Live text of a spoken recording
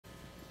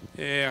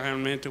É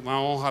realmente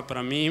uma honra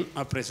para mim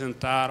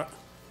apresentar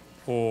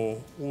o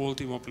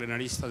último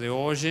plenarista de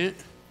hoje,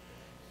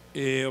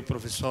 o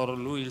professor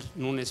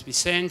Nunes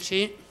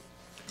Vicente,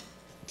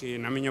 que,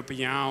 na minha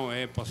opinião,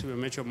 é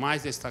possivelmente o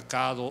mais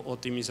destacado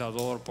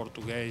otimizador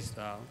português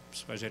da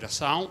sua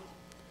geração.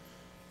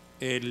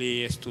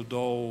 Ele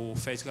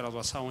fez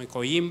graduação em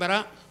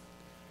Coimbra,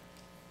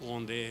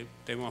 onde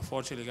tem uma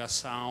forte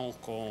ligação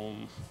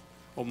com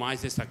o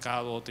mais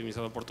destacado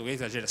otimizador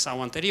português da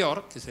geração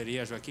anterior, que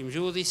seria Joaquim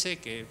Giudice,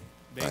 que é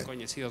bem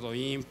conhecido do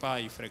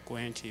IMPA e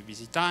frequente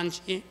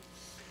visitante.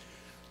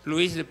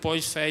 Luís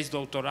depois fez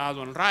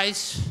doutorado em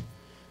Rice,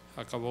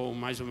 acabou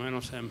mais ou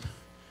menos em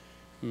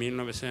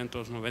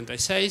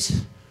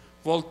 1996,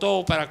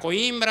 voltou para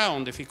Coimbra,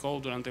 onde ficou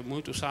durante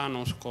muitos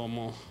anos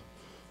como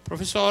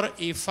professor,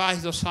 e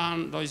faz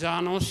 2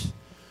 anos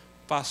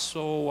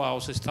passou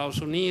aos Estados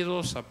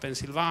Unidos, a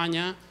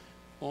Pensilvânia,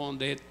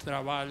 onde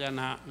trabalha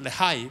na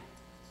Lehigh,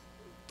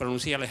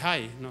 pronuncia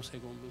Lehigh, não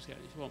sei como pronunciar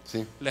isso. Bom,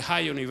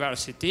 Lehigh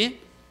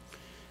University.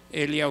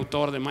 Ele é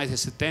autor de mais de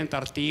 70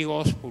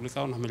 artigos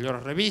publicados nas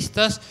melhores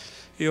revistas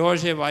e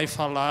hoje vai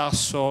falar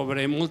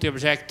sobre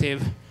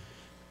multi-objective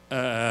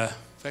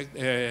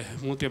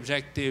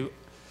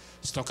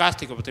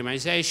stochastic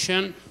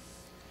optimization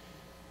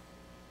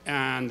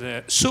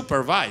and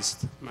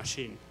supervised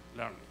machine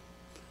learning.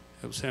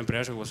 Eu sempre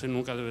acho que você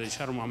nunca deve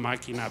deixar uma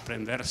máquina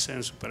aprender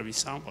sem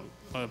supervisão,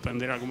 pode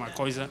aprender alguma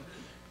coisa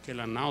que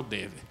ela não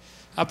deve.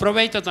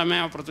 Aproveito também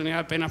a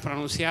oportunidade apenas para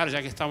anunciar,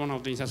 já que estamos na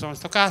otimização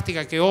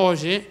estocástica, que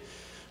hoje,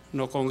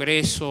 no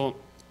Congresso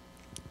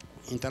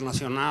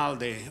Internacional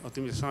de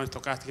Otimização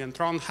Estocástica em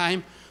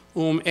Trondheim,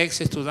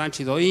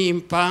 ex-estudante do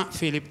IMPA,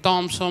 Philip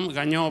Thompson,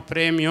 ganhou o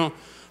prêmio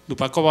do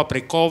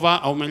Precova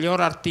ao melhor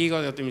artigo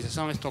de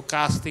otimização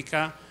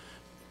estocástica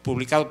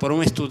publicado por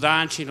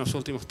estudante nos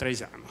últimos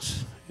 3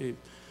 anos.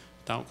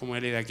 Então, como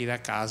ele é daqui da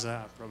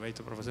casa,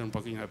 aproveito para fazer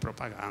pouquinho de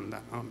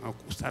propaganda, não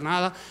custa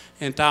nada.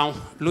 Então,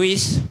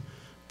 Luís,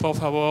 por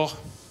favor.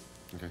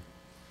 Okay.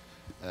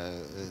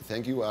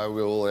 Thank you. I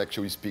will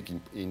actually speak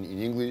in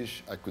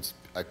English. I could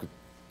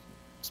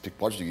speak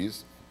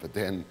Portuguese, but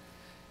then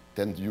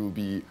you'll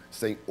be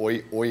saying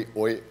oi, oi,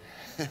 oi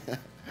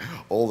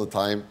all the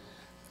time.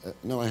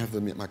 No, I have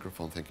the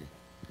microphone. Thank you.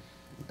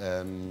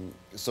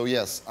 So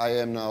yes,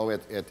 I am now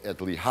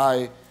at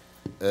Lehigh.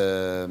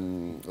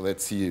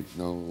 Let's see.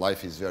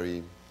 Life is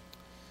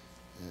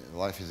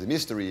life is a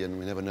mystery, and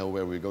we never know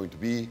where we're going to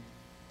be.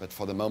 But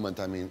for the moment,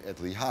 I'm at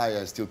Lehigh.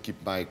 I still keep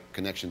my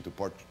connection to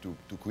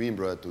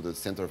Coimbra, to the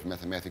Center of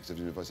Mathematics of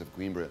the University of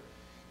Coimbra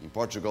in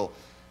Portugal.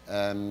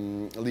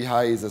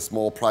 Lehigh is a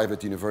small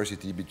private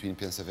university between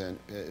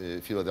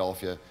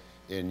Philadelphia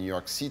and New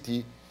York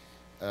City.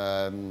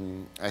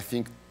 I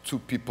think 2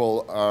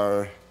 people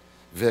are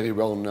very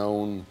well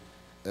known,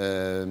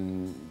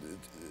 2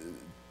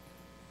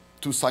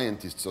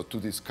 scientists or 2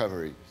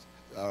 discoveries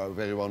are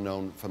very well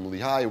known from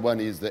Lehigh.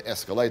 One is the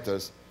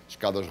escalators,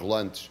 escadas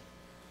rolantes,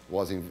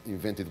 was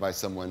invented by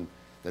someone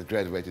that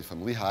graduated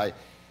from Lehigh.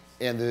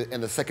 And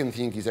the second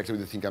thing is actually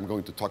the thing I'm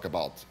going to talk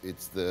about.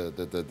 It's the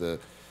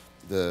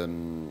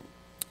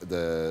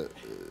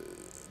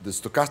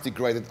stochastic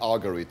gradient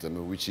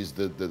algorithm, which is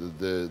the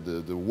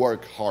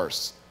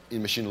workhorse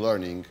in machine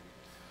learning,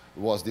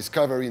 was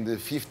discovered in the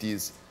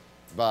 50s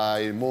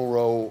by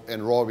Monroe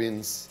and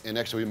Robbins, and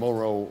actually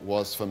Monroe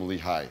was from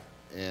Lehigh.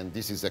 And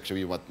this is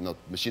actually what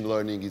machine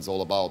learning is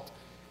all about,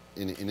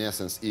 in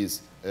essence,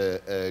 is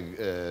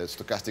a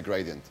stochastic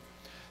gradient.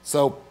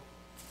 So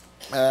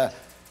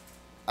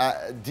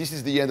this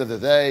is the end of the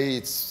day.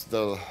 It's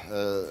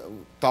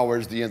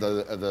towards the end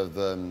of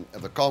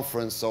the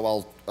conference,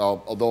 so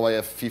although I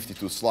have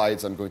 52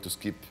 slides, I'm going to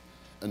skip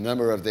a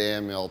number of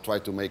them. I'll try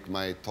to make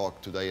my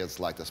talk today as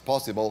light as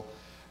possible.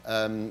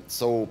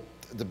 So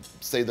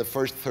say the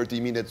first 30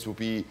 minutes will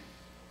be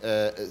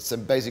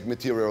some basic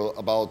material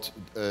about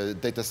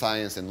data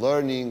science and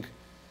learning,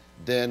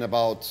 then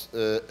about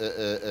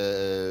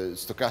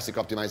stochastic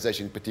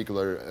optimization, in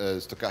particular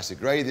stochastic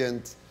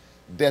gradient,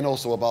 then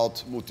also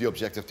about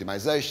multi-objective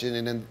optimization,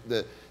 and then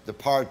the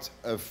part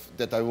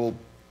that I will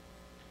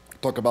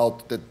talk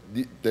about that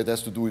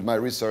has to do with my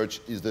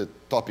research is the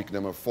topic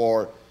number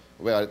 4,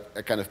 where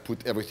I kind of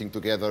put everything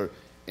together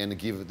and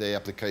give the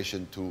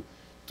application to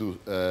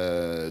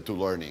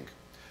learning.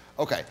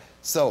 Okay,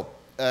 so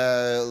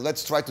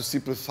let's try to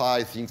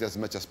simplify things as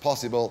much as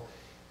possible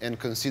and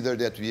consider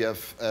that we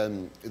have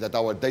that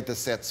our data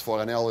sets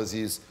for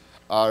analysis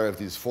are of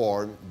this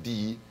form,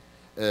 D,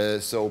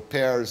 so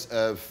pairs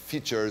of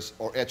features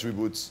or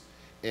attributes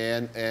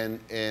and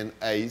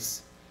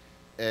A's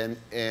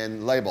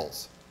and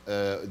labels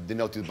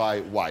denoted by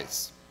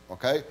Y's,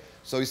 okay?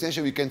 So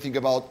essentially we can think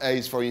about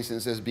A's, for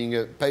instance, as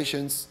being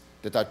patients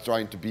that are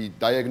trying to be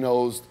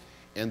diagnosed,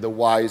 and the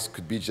Y's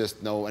could be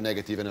just a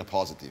negative and a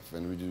positive.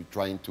 And we're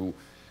trying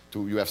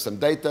you have some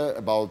data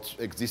about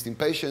existing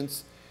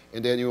patients,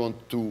 and then you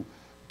want to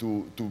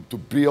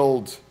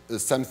build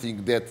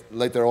something that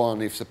later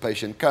on, if the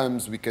patient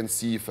comes, we can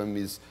see from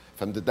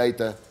the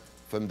data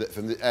from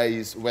the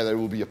A's, whether it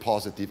will be a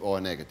positive or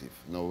a negative.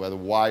 Whether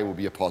Y will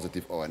be a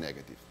positive or a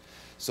negative.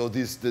 So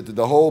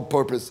the whole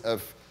purpose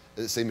of,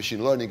 say,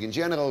 machine learning in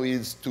general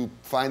is to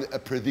find a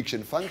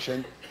prediction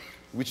function,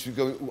 which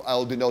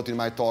I'll denote in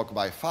my talk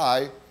by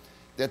phi,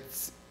 that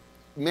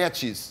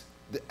matches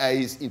the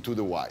A's into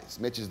the Y's,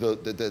 matches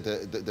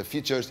the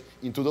features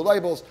into the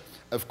labels.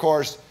 Of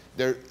course,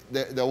 there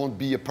won't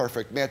be a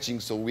perfect matching,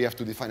 so we have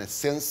to define a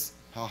sense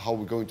how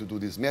we're going to do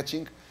this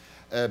matching,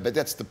 but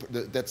that's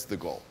the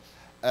goal.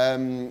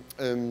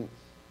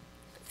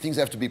 Things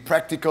have to be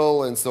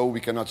practical, and so we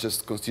cannot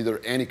just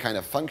consider any kind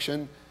of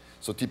function.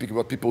 So typically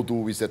what people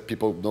do is that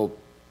people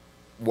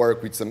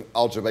work with some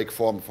algebraic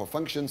form for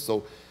functions.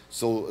 So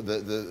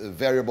the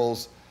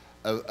variables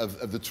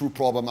of the true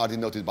problem are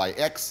denoted by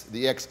x.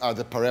 The x are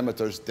the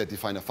parameters that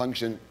define a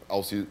function.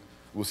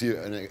 We'll see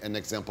an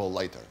example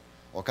later.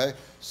 Okay?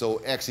 So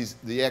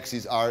the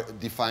x's are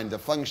define the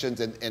functions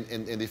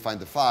and define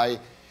the phi.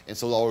 And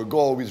so our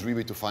goal is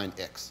really to find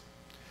x.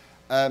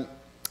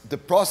 The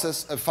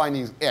process of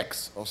finding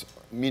x,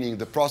 meaning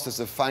the process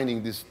of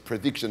finding this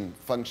prediction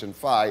function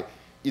phi,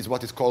 is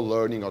what is called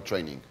learning or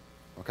training.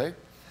 Okay?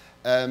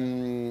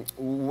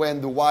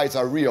 When the y's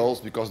are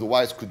reals, because the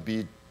y's could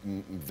be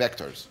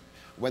vectors.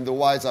 When the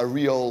y's are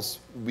reals,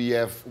 we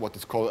have what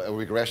is called a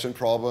regression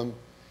problem.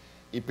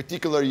 In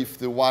particular, if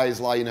the y's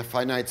lie in a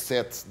finite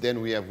set,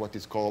 then we have what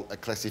is called a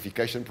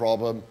classification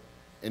problem.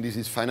 And this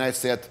is finite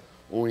set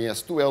only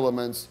has two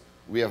elements.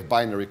 We have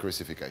binary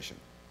classification.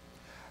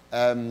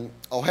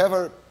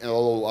 However,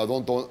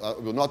 although I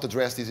will not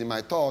address this in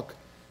my talk,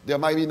 there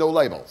might be no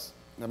labels.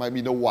 There might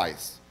be no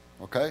y's.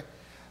 Okay?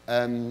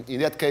 In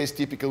that case,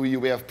 typically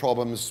we have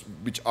problems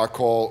which are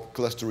called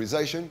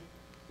clusterization,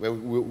 where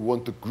we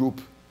want to group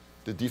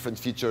the different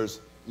features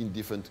in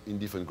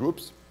different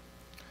groups.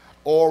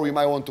 Or we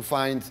might want to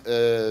find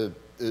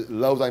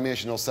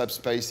low-dimensional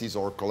subspaces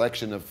or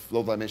collection of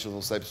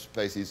low-dimensional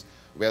subspaces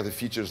where the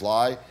features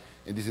lie,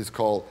 and this is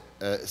called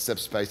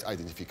subspace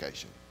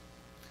identification.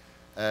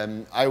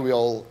 I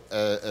will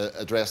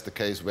address the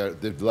case where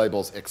the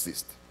labels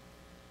exist.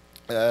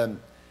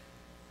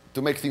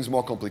 To make things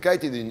more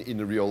complicated in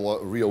the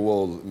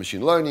real-world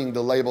machine learning,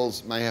 the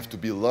labels may have to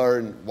be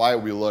learned while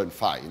we learn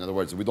phi. In other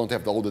words, we don't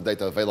have all the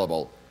data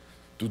available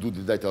to do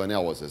the data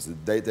analysis. The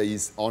data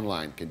is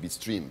online, can be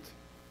streamed.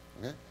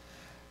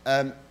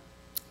 Okay?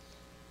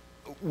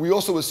 We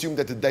also assume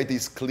that the data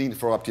is clean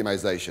for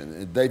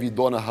optimization. David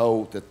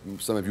Donahoe, that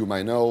some of you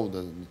might know,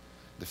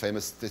 the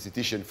famous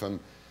statistician from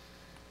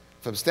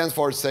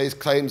Stanford,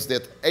 claims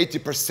that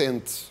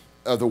 80%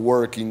 of the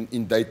work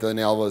in data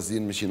analysis,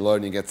 in machine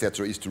learning,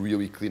 etc., is to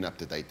really clean up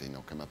the data,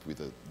 come up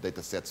with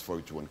data sets for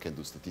which one can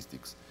do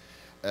statistics.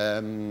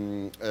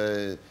 And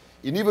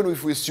even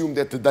if we assume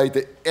that the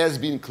data has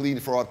been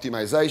cleaned for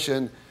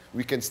optimization,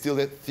 we can still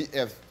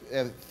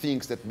have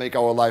things that make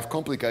our life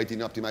complicated in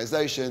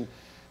optimization.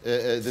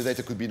 The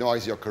data could be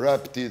noisy or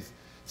corrupted.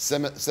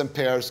 Some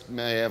pairs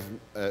may have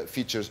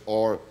features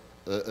or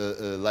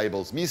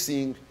labels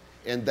missing,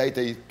 and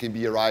data can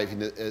be arrived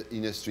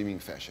in a streaming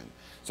fashion.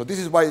 So this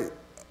is why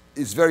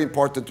it's very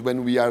important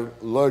when we are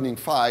learning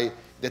phi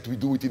that we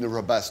do it in a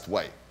robust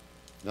way.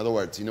 In other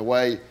words, in a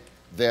way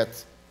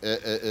that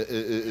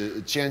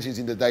changes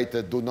in the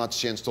data do not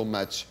change so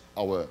much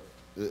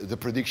the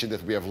prediction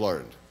that we have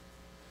learned.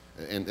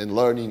 And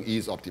learning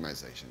is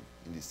optimization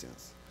in this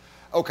sense.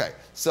 Okay,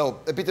 so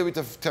a bit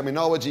of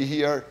terminology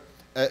here.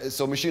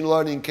 So machine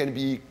learning can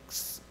be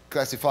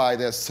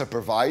classified as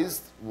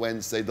supervised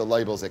when, say, the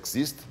labels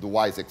exist, the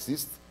y's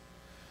exist,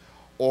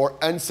 or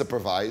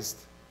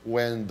unsupervised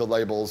when the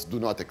labels do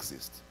not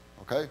exist.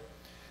 Okay?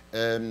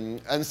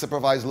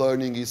 Unsupervised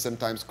learning is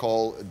sometimes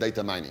called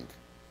data mining.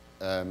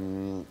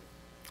 And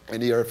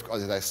here,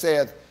 as I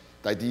said,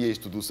 the idea is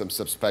to do some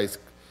subspace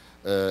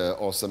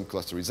or some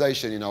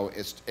clusterization,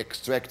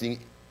 extracting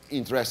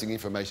interesting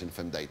information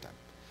from data.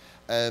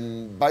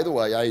 By the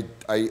way,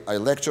 I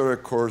lecture a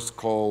course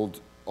called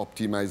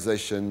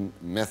Optimization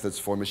Methods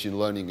for Machine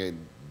Learning and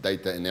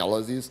Data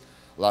Analysis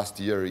last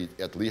year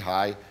at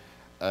Lehigh.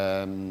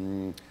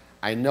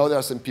 I know there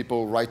are some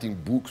people writing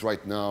books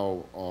right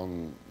now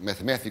on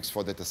mathematics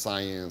for data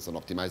science, on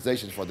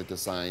optimization for data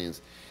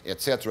science,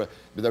 etc.,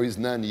 but there is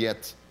none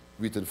yet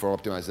written for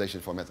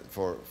optimization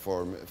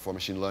for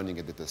machine learning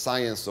and data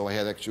science. So I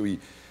had actually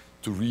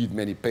to read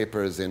many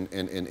papers and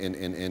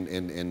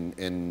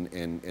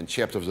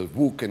chapters of the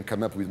book and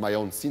come up with my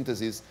own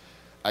synthesis.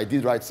 I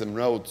did write some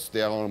notes.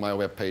 They are on my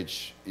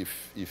webpage,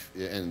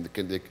 and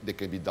they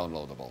can be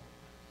downloadable.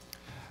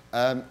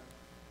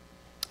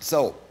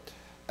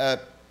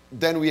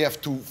 Then we have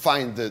to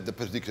find the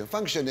prediction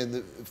function,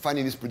 and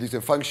finding this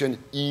prediction function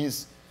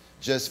is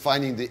just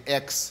finding the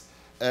x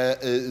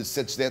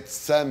such that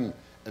some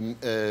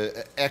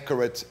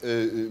accurate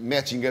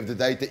matching of the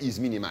data is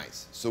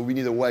minimized. So we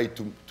need a way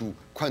to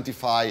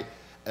quantify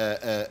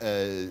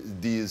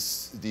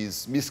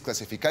this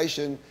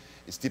misclassification.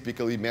 It's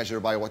typically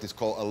measured by what is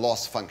called a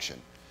loss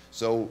function.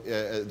 So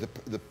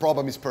the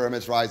problem is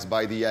parameterized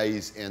by the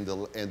A's and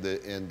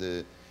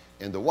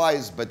and the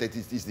y's, but that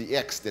it is the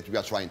x that we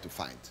are trying to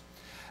find.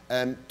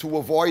 To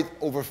avoid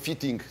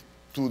overfitting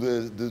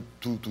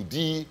to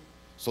D,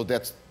 so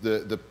that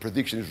the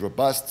prediction is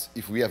robust,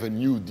 if we have a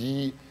new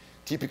D,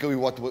 typically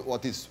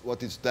what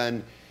is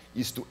done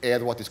is to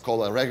add what is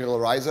called a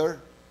regularizer.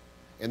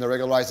 And a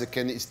regularizer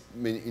can,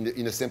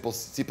 in a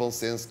simple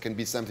sense, can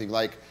be something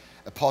like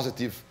a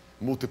positive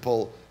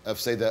multiple of,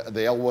 say, the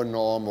L1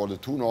 norm or the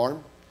 2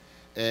 norm.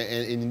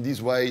 And in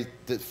this way,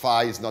 the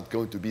phi is not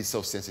going to be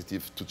so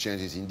sensitive to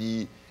changes in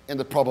D, and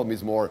the problem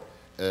is more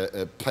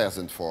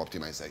pleasant for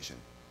optimization,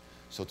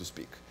 so to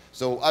speak.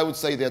 So I would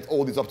say that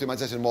all these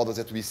optimization models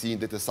that we see in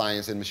data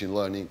science and machine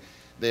learning,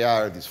 they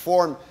are this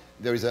form.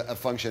 There is a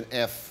function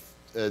f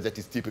that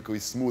is typically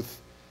smooth,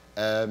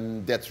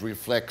 that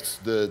reflects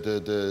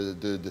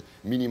the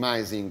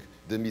minimizing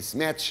the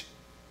mismatch.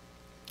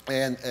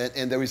 And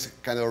there is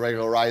kind of a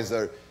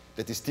regularizer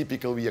that is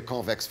typically a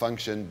convex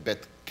function but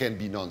can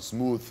be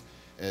non-smooth.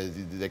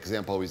 The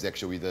example is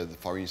actually,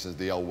 for instance,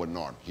 the L1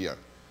 norm here.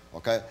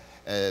 Okay?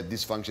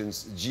 These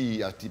functions,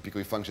 G, are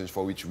typically functions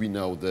for which we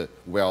know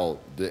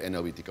the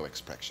analytical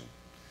expression.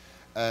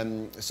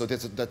 So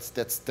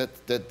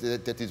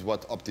that is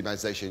what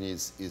optimization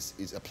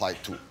is applied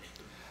to.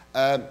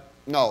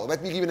 Now,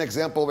 let me give an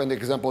example, and the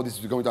example this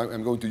is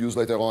I'm going to use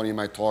later on in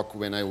my talk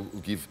when I will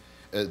give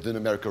the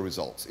numerical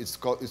results. It's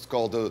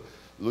called the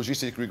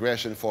logistic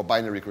regression for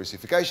binary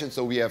classification.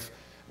 So we have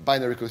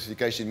binary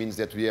classification means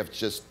that we have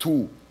just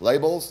 2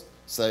 labels,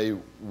 say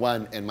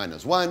 1 and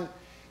 -1.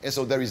 And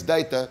so there is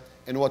data,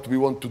 and what we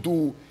want to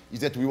do is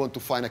that we want to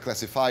find a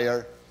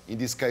classifier, in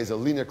this case a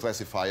linear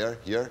classifier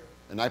here,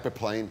 an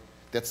hyperplane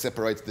that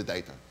separates the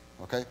data,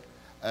 okay?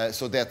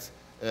 So that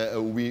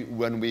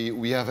when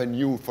we have a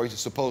new, for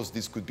instance, suppose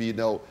this could be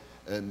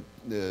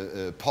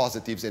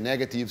positives and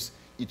negatives,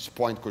 each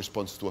point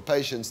corresponds to a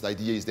patient. The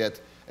idea is that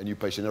a new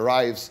patient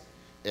arrives,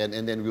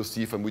 and then we'll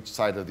see from which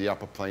side of the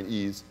upper plane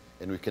is,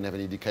 and we can have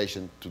an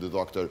indication to the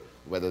doctor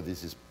whether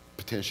this is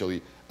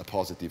potentially a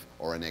positive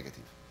or a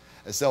negative.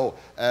 So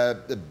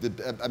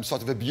I'm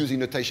sort of abusing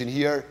notation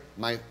here.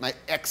 My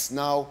X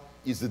now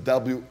is the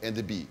W and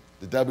the B.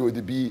 The W and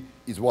the B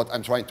is what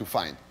I'm trying to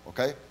find,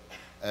 okay?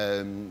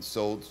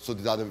 So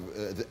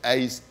the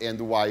A's and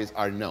the Y's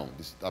are known.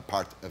 This is a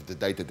part of the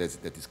data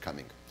that is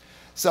coming.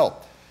 So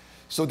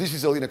this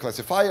is a linear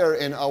classifier,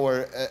 and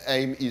our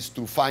aim is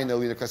to find a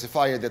linear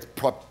classifier that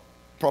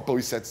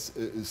properly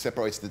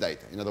separates the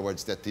data. In other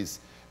words, that is,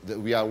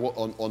 we are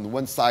on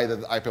one side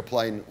of the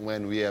hyperplane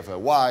when we have a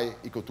y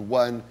equal to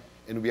 1,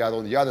 and we are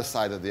on the other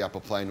side of the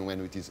hyperplane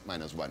when it is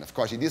 -1. Of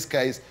course, in this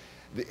case,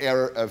 the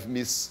error of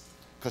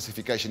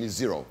misclassification is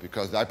 0,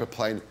 because the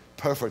hyperplane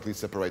perfectly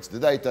separates the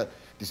data.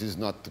 This is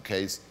not the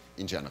case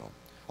in general.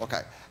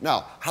 Okay,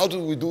 now, how do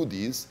we do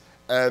this?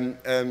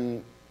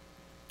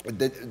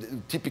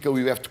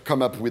 Typically, we have to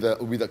come up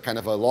with a kind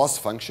of a loss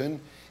function.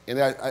 And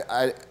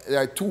there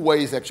are 2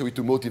 ways, actually,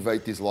 to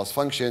motivate these loss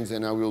functions,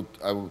 and I will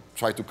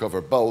try to cover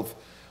both.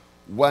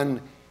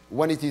 One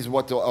it is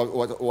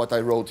what I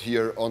wrote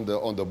here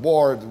on the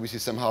board, which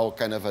is somehow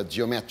kind of a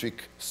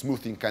geometric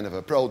smoothing kind of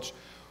approach.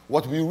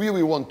 What we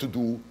really want to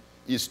do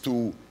is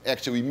to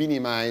actually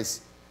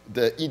minimize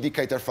the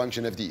indicator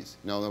function of these.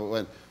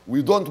 Now,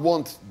 we don't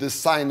want the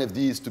sign of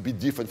these to be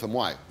different from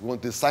y. We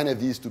want the sign of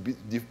these to be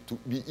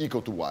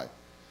equal to y.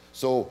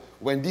 So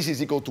when this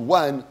is equal to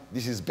 1,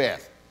 this is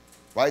bad,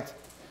 right?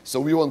 So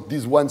we want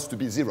these ones to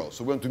be 0.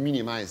 So we want to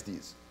minimize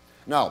these.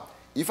 Now,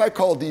 if I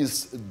call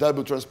this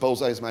W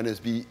transpose A minus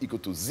B equal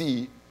to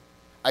Z,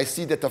 I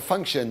see that a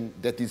function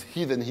that is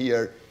hidden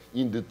here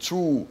in the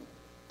true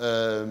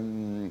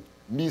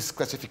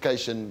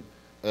misclassification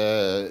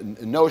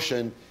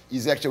notion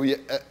is actually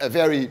a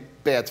very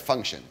bad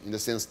function, in the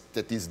sense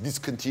that is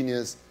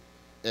discontinuous.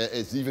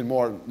 It's even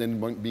more than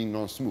being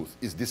non-smooth.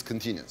 It's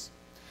discontinuous.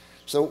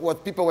 So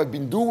what people have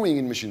been doing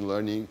in machine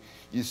learning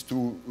is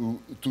to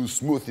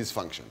smooth this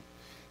function.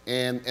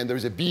 And there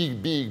is a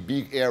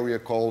big area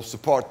called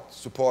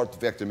support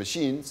vector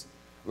machines,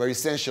 where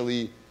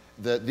essentially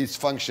this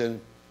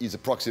function is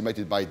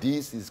approximated by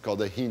this. This is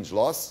called a hinge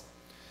loss.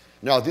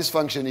 Now, this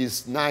function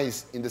is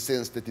nice in the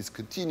sense that it's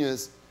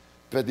continuous,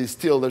 but there's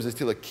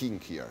still a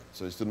kink here.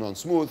 So it's still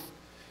non-smooth.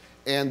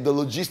 And the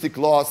logistic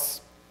loss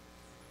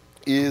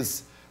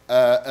is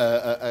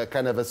a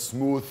kind of a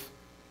smooth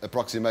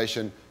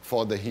approximation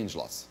for the hinge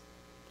loss.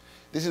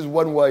 This is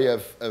one way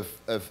of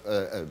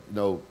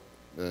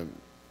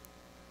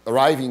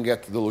arriving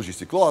at the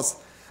logistic loss.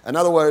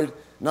 Another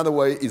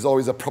way is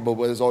always a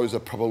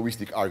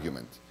probabilistic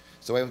argument.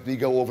 So we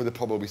go over the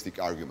probabilistic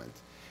argument.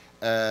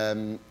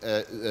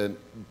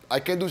 I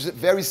can do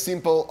very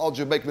simple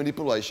algebraic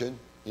manipulation.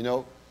 You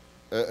know,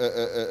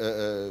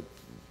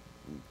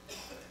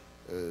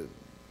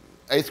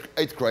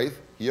 eighth grade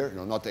here.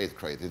 No, not 8th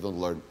grade. They don't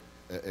learn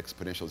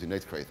exponentials in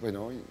 8th grade. You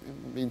know,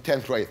 in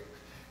 10th grade.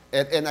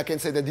 And I can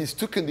say that these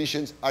 2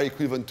 conditions are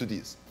equivalent to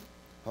these.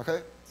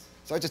 Okay?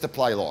 So I just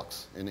apply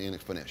logs in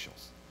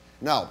exponentials.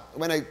 Now,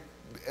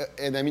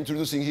 and I'm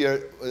introducing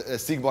here a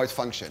sigmoid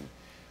function.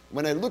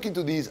 When I look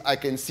into these, I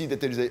can see that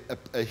there is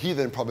a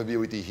hidden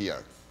probability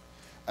here.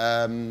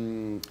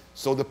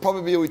 So the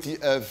probability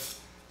of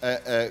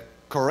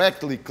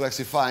correctly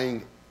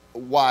classifying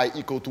y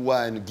equal to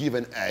 1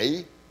 given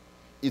A,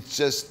 it's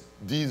just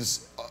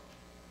this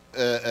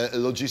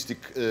logistic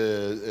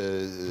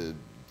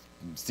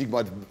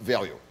sigmoid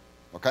value.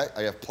 Okay,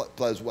 I have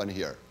plus 1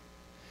 here.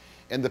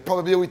 And the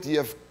probability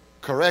of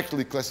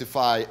correctly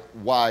classify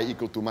y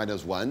equal to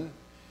minus 1,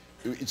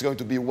 it's going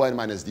to be 1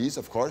 minus this,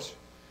 of course,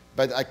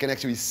 but I can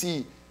actually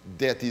see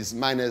that is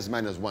minus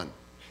 1.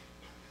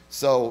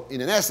 So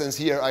in essence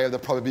here I have the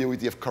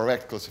probability of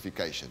correct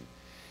classification.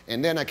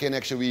 And then I can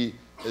actually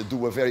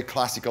do a very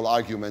classical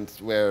argument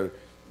where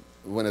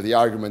one of the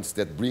arguments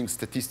that brings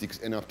statistics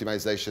and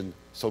optimization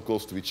so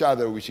close to each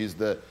other, which is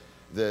the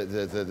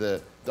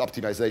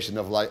optimization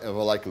of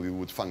a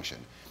likelihood function.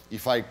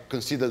 If I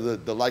consider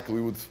the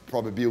likelihood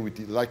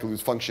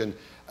function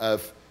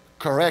of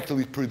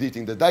correctly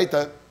predicting the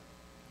data,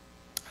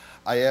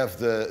 I have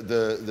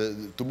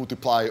to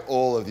multiply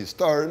all of these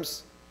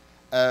terms,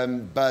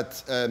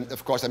 but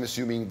of course I'm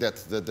assuming that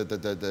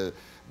the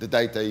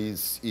data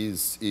is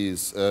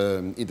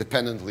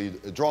independently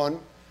drawn,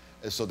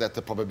 so that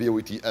the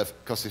probability of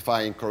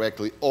classifying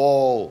correctly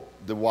all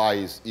the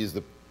y's is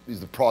the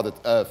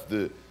product of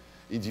the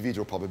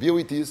individual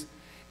probabilities.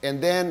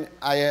 And then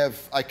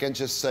I can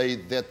just say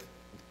that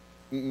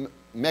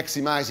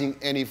maximizing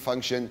any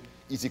function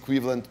is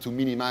equivalent to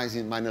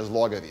minimizing minus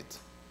log of it.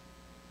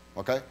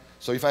 Okay?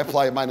 So if I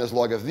apply minus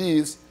log of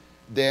these,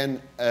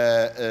 then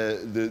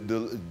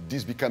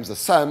this becomes a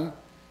sum,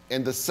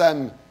 and the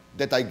sum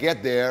that I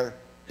get there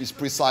is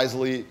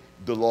precisely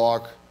the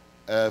log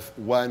of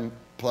 1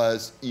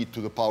 plus e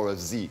to the power of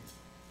z,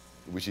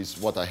 which is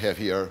what I have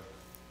here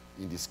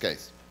in this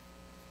case.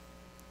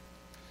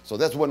 So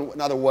that's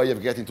another way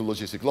of getting to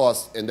logistic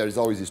loss, and there is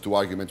always these two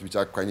arguments which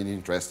are kind of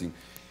interesting,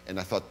 and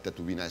I thought that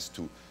would be nice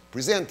to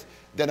present.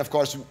 Then, of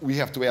course, we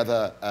have to add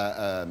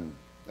a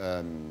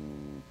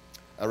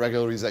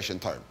regularization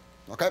term.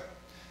 Okay?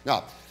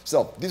 Now,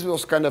 so this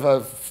was kind of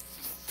a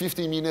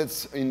 50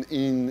 minutes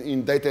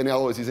in data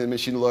analysis and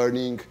machine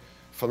learning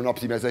from an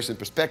optimization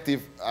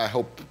perspective. I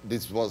hope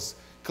this was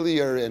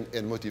clear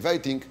and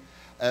motivating.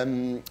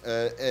 And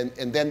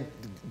then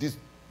this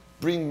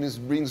brings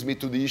me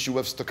to the issue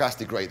of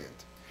stochastic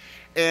gradient.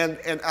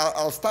 And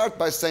I'll start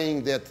by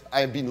saying that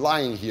I've been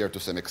lying here to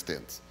some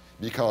extent,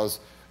 because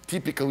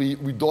typically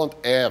we don't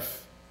have,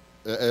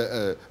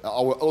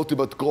 our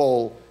ultimate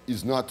goal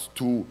is not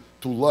to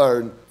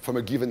learn from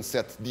a given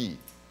set D.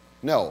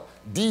 No,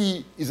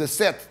 D is a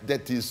set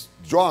that is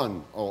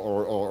drawn,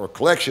 or a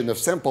collection of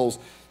samples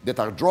that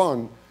are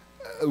drawn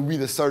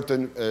with a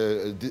certain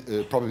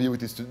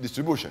probability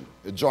distribution,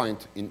 a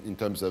joint in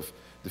terms of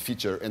the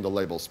feature and the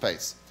label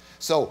space.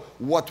 So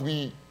what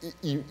we,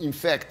 in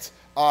fact,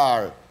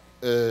 are,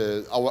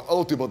 our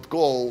ultimate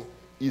goal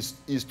is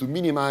to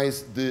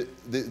minimize the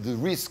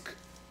risk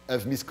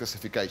of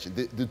misclassification,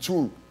 the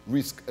true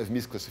risk of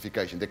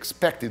misclassification, the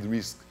expected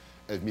risk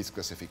of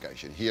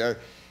misclassification here,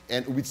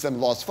 and with some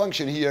loss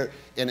function here.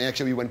 And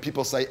actually, when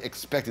people say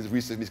expected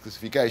risk of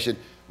misclassification,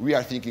 we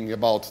are thinking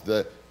about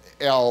the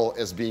L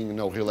as being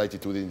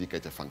related to the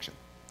indicator function.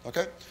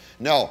 Okay?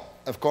 Now,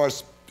 of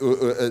course,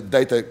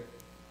 data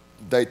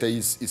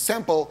is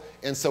sample,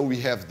 and so we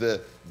have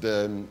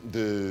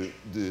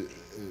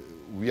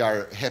we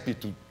are happy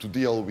to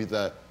deal with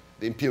the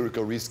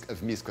empirical risk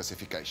of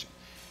misclassification.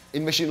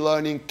 In machine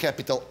learning,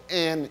 capital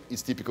N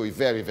is typically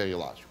very, very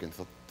large. You can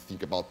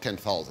think about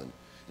 10,000,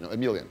 a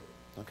million.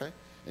 Okay,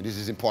 and this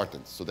is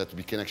important so that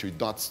we can actually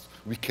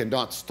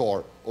cannot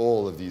store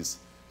all of these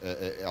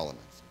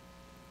elements.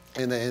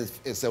 And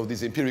so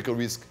this empirical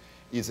risk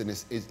is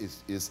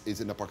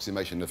an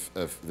approximation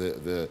of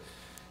the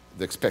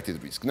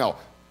expected risk. Now,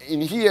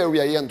 in here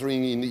we are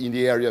entering in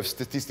the area of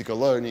statistical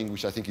learning,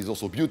 which I think is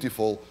also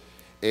beautiful.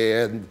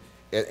 And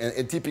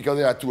typically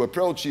there are two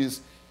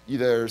approaches.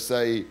 Either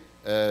say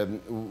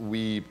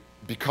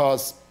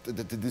because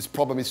this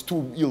problem is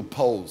too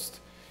ill-posed,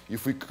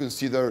 if we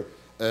consider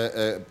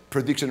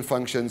prediction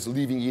functions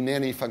living in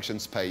any function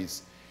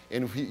space,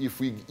 and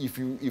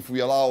if we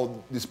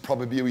allow this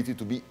probability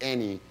to be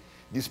any,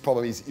 this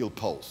problem is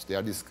ill-posed. There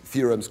are these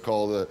theorems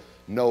called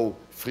no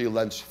free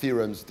lunch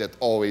theorems that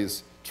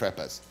always trap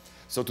us.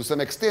 So to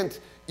some extent,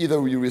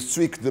 either we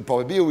restrict the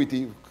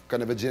probability,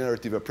 kind of a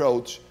generative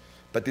approach,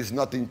 but it's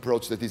not the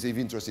approach that is of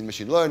interest in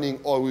machine learning,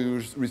 or we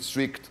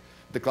restrict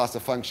the class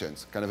of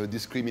functions, kind of a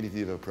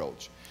discriminative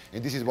approach.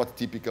 And this is what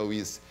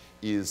typically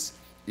is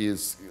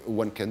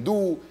one can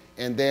do,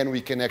 and then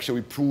we can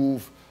actually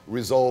prove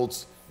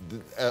results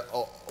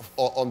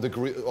on the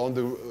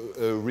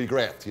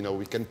regret.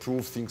 We can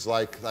prove things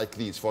like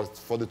these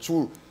for the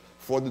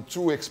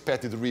true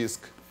expected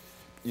risk.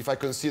 If I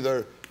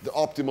consider the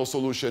optimal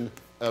solution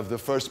of the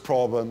first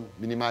problem,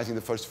 minimizing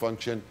the first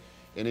function,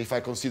 and if I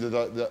consider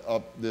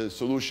the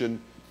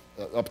solution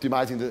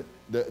optimizing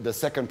the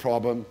second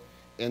problem,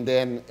 and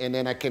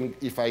then I can,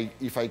 if I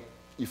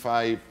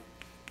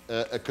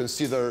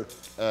consider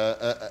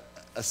a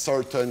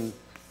certain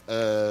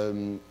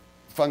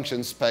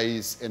function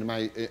space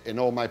and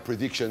all my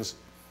predictions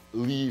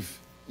live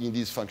in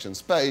this function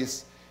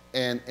space,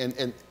 and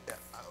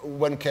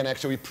one can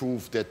actually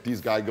prove that this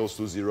guy goes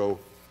to 0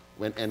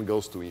 when n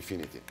goes to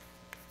infinity.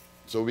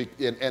 So we,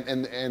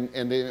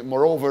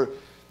 moreover,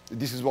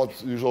 this is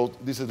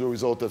the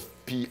result of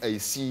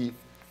PAC,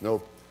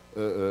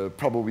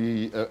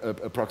 probably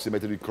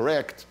approximately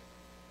correct.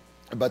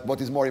 But what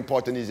is more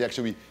important is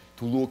actually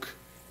to look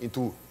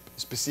into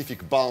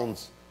specific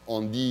bounds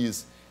on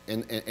these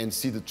and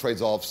see the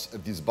trade-offs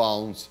of these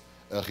bounds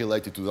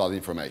related to that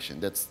information.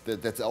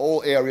 That's a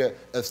whole area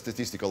of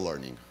statistical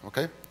learning,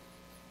 okay?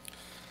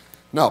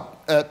 Now,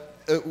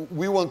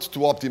 we want to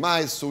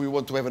optimize, so we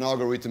want to have an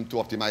algorithm to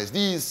optimize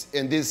these,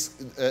 and this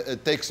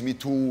takes me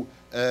to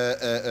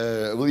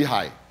really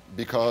high,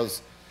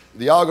 because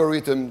the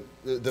algorithm,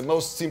 the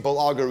most simple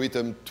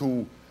algorithm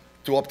to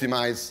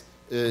optimize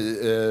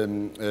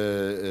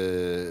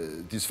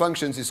these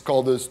functions is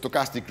called the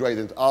stochastic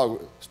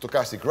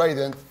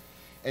gradient,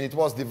 and it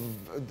was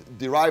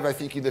derived, I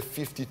think, in the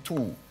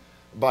 52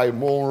 by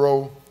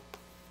Monroe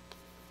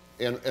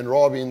and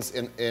Robbins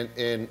and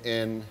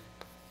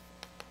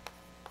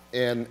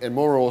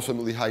Monroe also at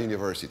Lehigh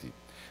University.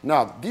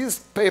 Now, this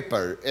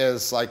paper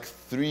has like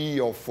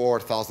 3,000 or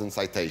 4,000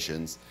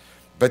 citations,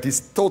 but it's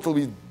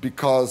totally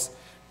because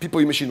people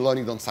in machine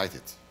learning don't cite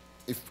it.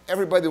 If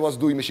everybody was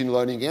doing machine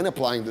learning and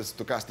applying the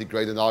stochastic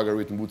gradient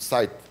algorithm would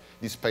cite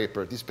this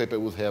paper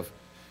would have,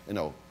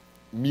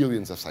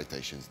 millions of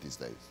citations these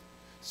days.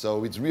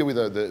 So it's really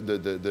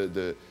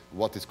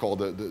what is called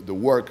the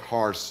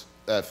workhorse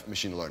of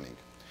machine learning.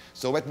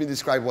 So let me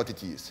describe what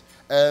it is.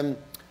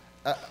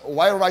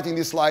 While writing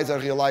these slides, I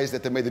realized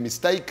that I made a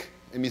mistake.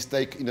 A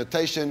mistake in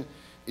notation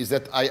is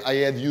that I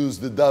had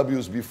used the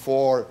W's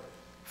before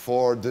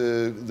for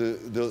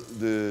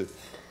the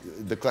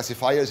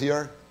classifiers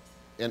here,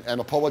 and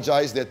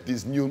apologize that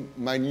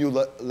my new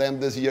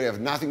lambdas here have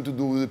nothing to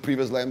do with the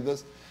previous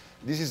lambdas.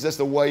 This is just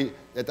a way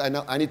that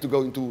I need to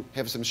go into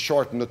have some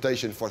short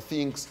notation for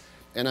things,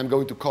 and I'm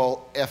going to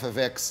call f of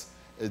x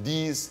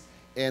these,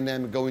 and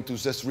I'm going to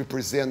just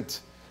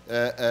represent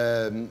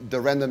the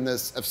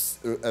randomness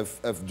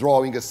of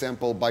drawing a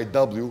sample by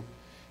W,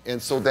 and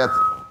so that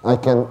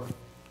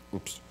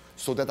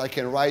I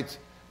can write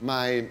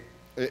my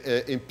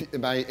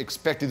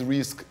expected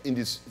risk in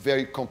this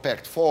very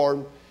compact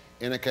form,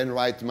 and I can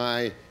write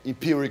my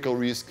empirical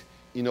risk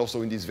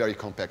also in this very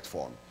compact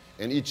form.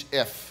 And each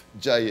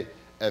fj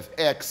of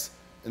x,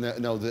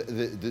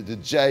 the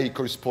j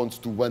corresponds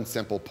to one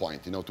sample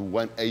point, to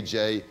one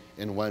aj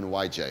and one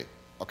yj.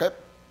 Okay?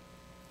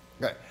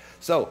 Okay.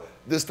 So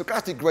the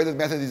stochastic gradient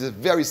method is a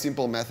very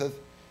simple method.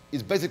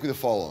 It's basically the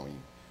following.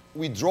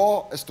 We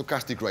draw a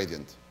stochastic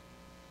gradient,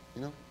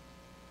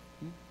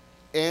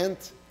 and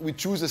we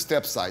choose a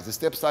step size. The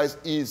step size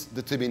is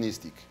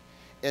deterministic.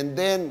 And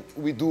then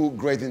we do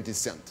gradient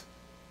descent.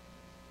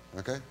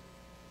 Okay?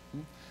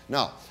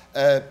 Now,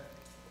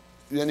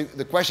 then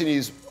the question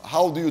is,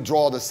 how do you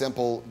draw the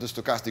sample, the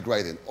stochastic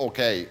gradient?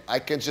 Okay, I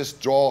can just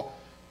draw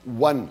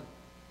one,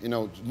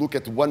 look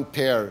at one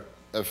pair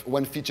of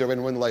one feature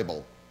and one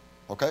label,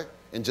 okay?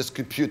 And just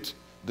compute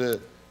this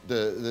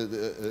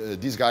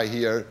guy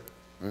here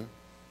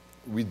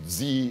with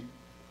z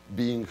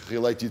being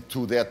related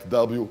to that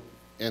w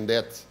and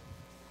that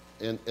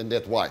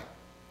y.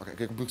 Okay, I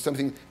can do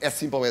something as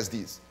simple as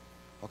this.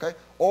 Okay?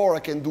 Or I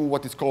can do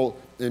what is called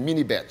a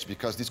mini batch,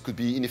 because this could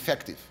be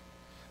ineffective.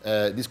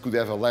 This could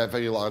have a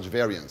very large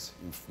variance.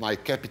 If my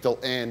capital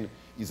N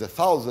is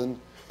 1,000,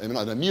 and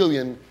not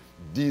 1,000,000,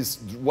 this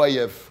way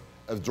of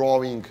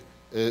drawing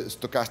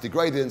stochastic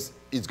gradients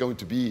is going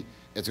to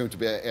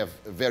have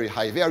a very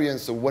high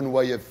variance. So one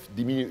way of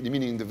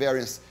diminishing the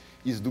variance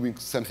is doing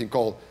something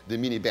called the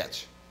mini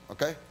batch,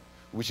 okay?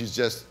 Which is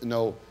just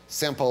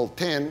sample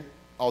 10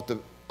 out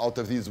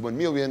of these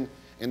 1,000,000,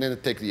 and then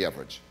take the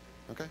average,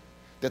 okay?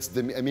 That's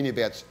a mini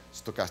batch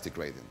stochastic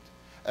gradient.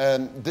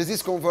 Does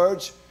this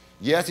converge?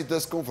 Yes, it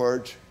does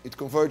converge. It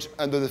converges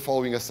under the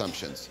following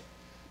assumptions.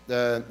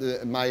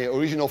 My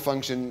original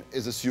function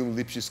is assumed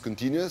Lipschitz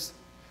continuous,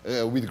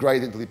 with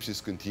gradient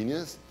Lipschitz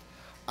continuous.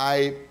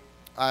 I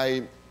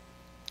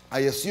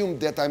assume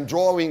that I'm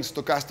drawing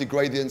stochastic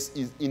gradients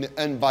in an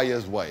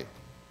unbiased way,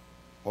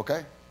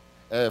 okay?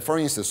 For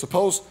instance,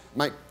 suppose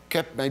my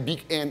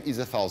big N is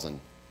 1,000.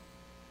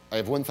 I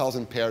have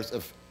 1,000 pairs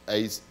of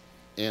A's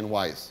and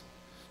Y's.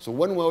 So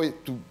one way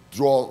to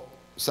draw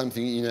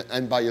something in an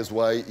unbiased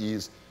way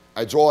is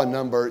I draw a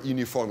number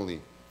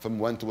uniformly from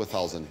 1 to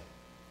 1,000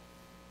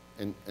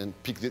 and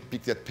pick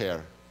that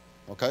pair,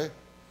 okay?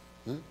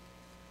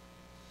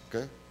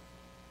 Okay?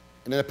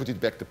 And then I put it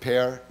back to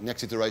pair.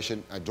 Next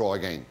iteration, I draw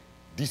again.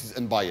 This is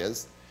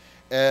unbiased.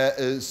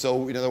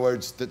 So in other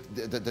words,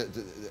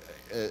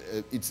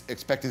 its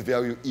expected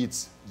value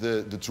is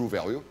the true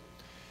value.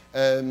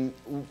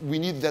 We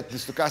need the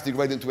stochastic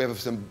gradient to have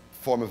some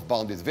form of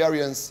bounded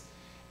variance,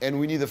 and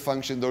we need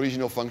the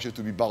original function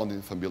to be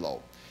bounded from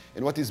below.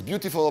 And what is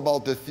beautiful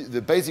about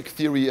the basic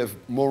theory of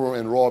Monroe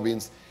and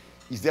Robbins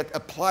is that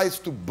applies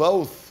to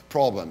both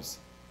problems.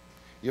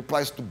 It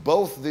applies to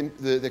both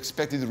the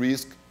expected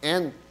risk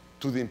and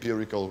to the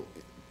empirical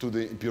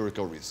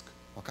risk.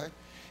 Okay?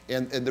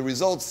 And the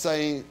results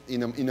say,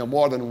 in a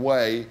modern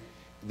way,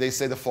 they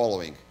say the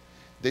following.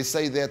 They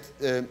say that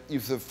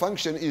if the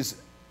function is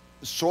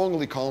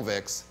strongly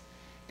convex,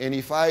 and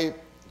if I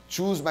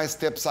choose my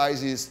step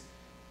sizes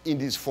in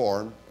this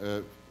form,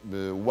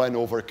 1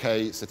 over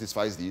k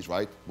satisfies these,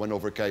 right? 1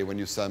 over k when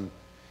you sum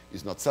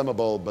is not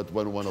summable, but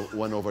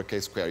 1 over k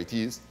squared it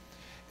is.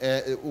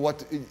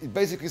 What it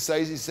basically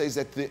says, it says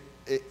that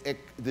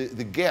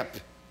the gap,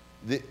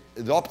 the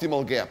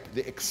optimal gap,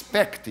 the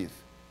expected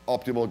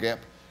optimal gap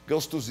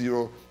goes to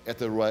 0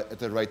 at a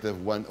rate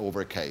of 1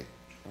 over k.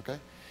 Okay?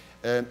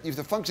 If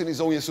the function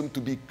is only assumed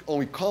to be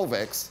only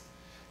convex,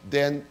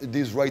 then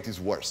this rate is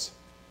worse,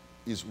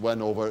 is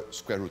 1 over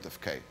square root of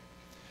k.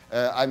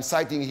 I'm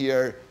citing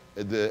here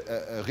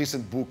a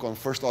recent book on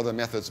first-order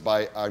methods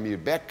by Amir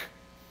Beck,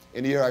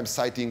 and here I'm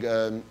citing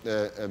a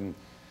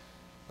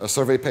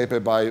survey paper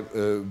by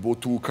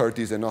Botou,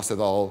 Curtis, and Noss et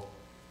al.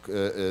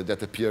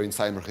 That appeared in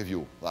Science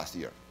Review last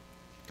year.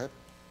 Okay?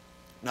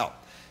 Now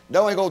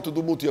I go to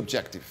do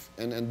multi-objective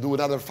and do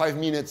another 5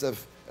 minutes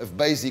of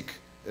basic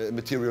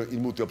material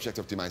in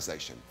multi-objective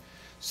optimization.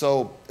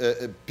 So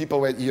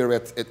people here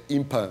at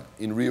IMPA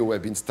in Rio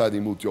have been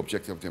studying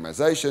multi-objective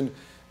optimization,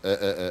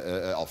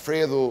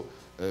 Alfredo,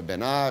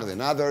 Bernard,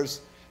 and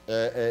others.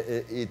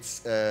 It's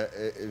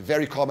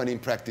very common in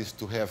practice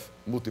to have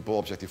multiple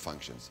objective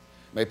functions.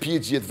 My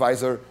PhD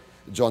advisor,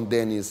 John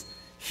Dennis,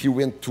 he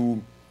went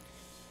to,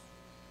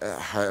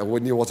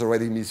 when he was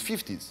already in his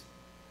 50s,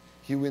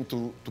 he went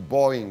to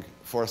Boeing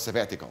for a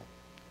sabbatical.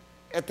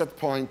 At that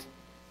point,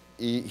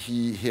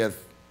 he had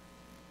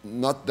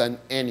not done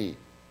any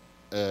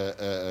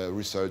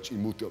research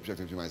in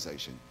multi-objective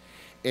optimization.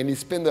 And he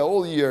spent the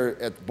whole year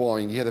at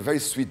Boeing. He had a very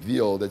sweet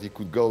deal that he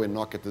could go and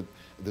knock at the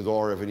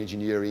door of an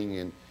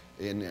engineering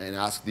and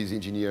ask this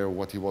engineer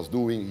what he was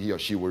doing, he or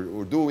she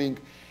were doing.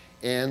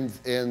 And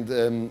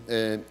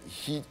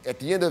he, at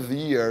the end of the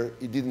year,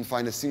 he didn't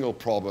find a single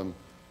problem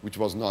which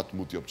was not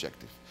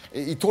multi-objective.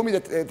 He told me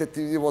that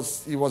he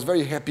was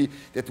very happy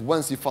that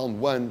once he found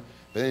one,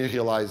 but then he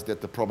realized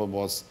that the problem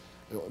was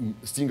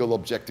single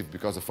objective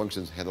because the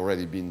functions had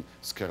already been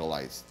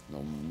scalarized,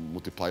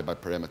 multiplied by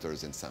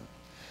parameters and sum.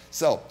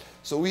 So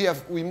we are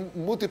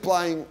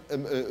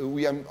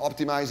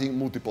optimizing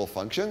multiple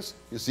functions,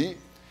 you see.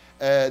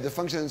 The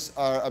functions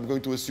are, I'm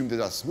going to assume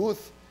that are smooth,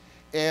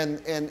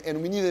 and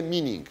we need a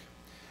meaning.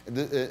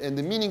 And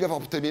the meaning of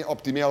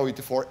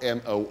optimality for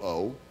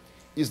MOO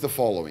is the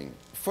following.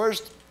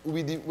 First,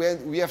 we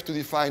have to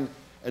define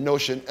a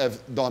notion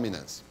of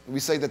dominance. We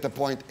say that the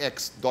point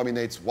X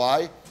dominates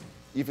Y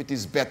if it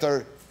is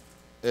better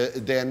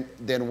than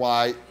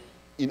Y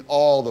in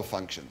all the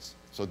functions.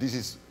 So this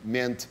is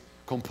meant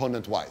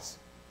component-wise.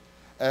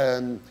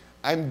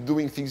 I'm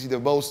doing things in the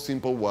most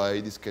simple way.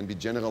 This can be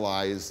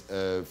generalized.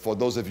 For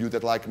those of you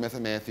that like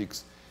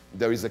mathematics,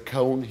 there is a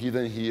cone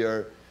hidden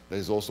here. There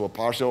is also a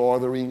partial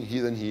ordering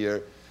hidden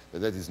here.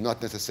 That is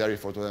not necessary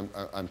for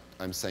what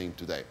I'm saying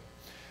today.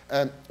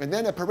 And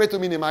then a Pareto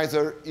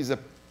minimizer is a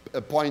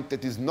point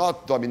that is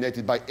not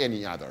dominated by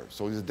any other.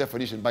 So it's a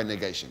definition by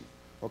negation.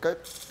 Okay?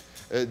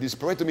 These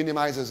Pareto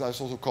minimizers are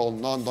also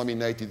called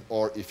non-dominated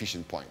or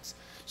efficient points.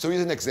 So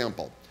here's an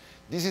example.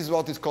 This is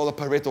what is called a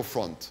Pareto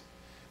front.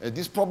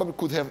 This problem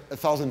could have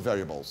 1,000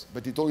 variables,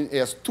 but it only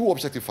has 2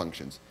 objective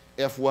functions,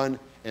 f1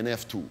 and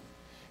f2.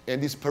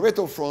 And this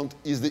Pareto front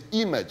is the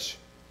image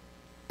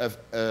of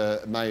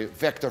my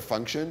vector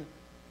function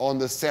on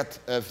the set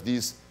of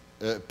these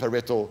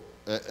Pareto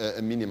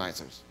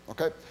minimizers.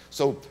 Okay?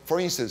 So, for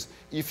instance,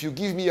 if you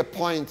give me a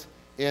point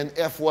and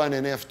f1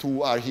 and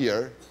f2 are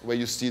here, where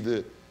you see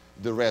the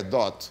red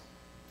dot,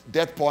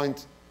 that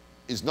point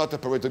is not a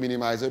Pareto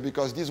minimizer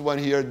because this one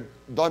here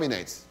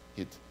dominates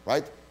it,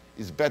 right?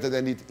 It's better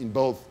than it in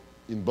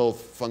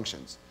both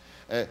functions.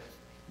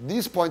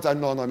 These points are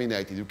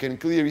non-dominated. You can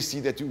clearly see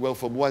that you go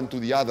from one to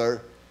the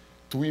other.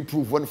 To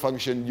improve one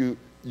function, you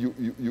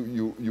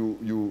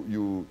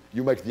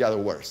make the other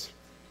worse,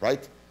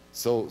 right?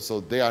 So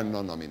they are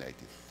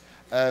non-dominated.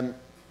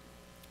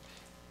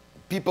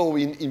 People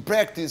in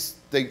practice,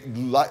 they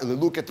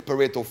look at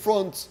Pareto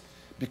fronts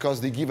because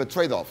they give a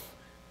trade-off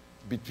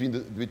between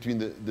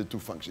the 2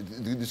 functions.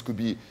 This could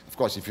be, of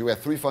course, if you have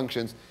 3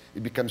 functions,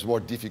 it becomes more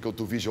difficult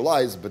to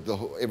visualize, but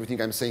everything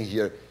I'm saying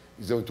here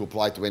is going to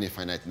apply to any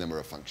finite number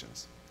of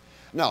functions.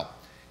 Now,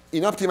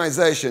 in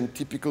optimization,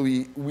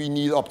 typically, we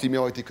need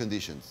optimality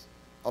conditions.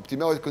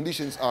 Optimality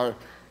conditions are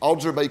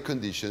algebraic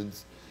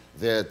conditions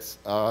that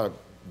are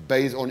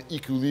based on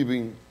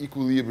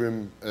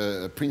equilibrium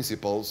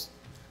principles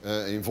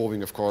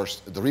involving, of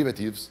course,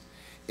 derivatives.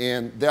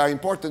 And they are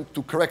important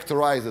to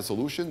characterize the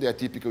solution. They are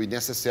typically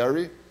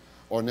necessary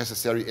or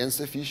necessary and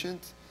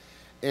sufficient.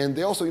 And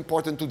they're also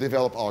important to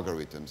develop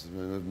algorithms.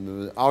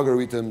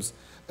 Algorithms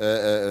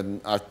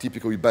are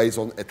typically based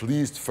on at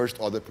least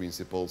first-order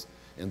principles.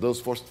 And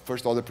those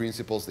first-order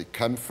principles, they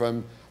come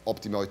from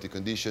optimality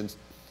conditions.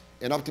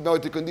 And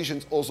optimality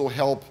conditions also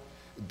help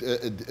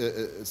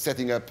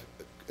setting up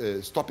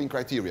stopping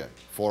criteria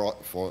for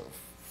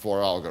for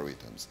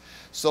algorithms.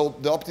 So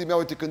the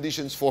optimality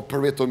conditions for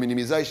Pareto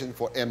minimization,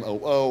 for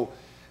MOO,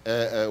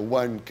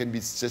 one can be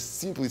just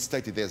simply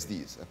stated as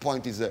these. A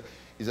point is a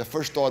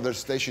first order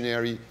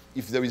stationary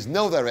if there is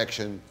no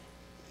direction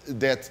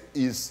that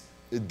is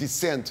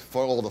descent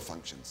for all the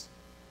functions.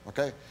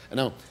 Okay? And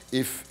now,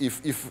 if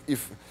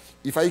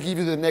I give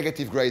you the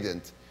negative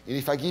gradient, and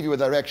if I give you a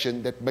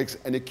direction that makes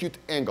an acute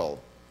angle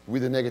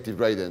with a negative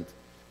gradient,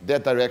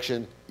 that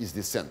direction is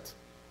descent.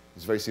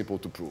 It's very simple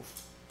to prove.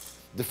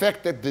 The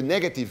fact that the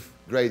negative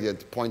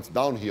gradient points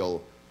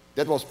downhill,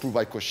 that was proved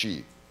by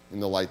Cauchy in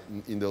the late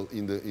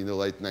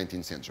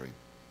 19th century.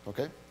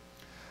 Okay?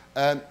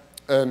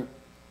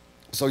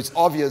 So it's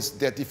obvious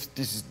that if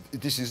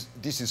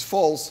this is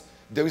false,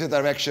 there is a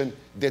direction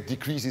that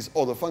decreases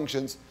all the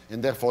functions,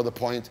 and therefore the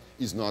point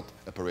is not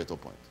a Pareto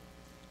point.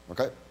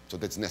 Okay? So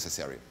that's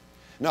necessary.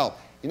 Now,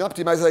 in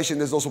optimization,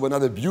 there's also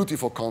another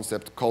beautiful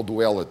concept called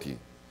duality.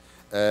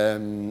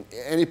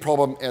 Any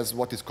problem has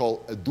what is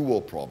called a dual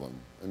problem.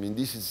 I mean,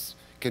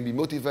 can be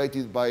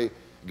motivated by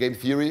game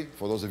theory,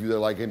 for those of you that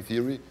like game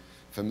theory,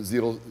 from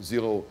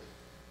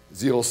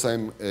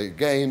zero-sum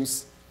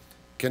games.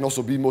 Can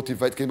also be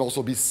motivated, can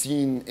also be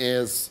seen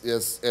as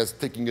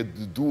taking the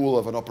dual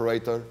of an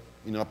operator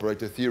in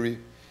operator theory.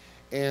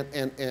 And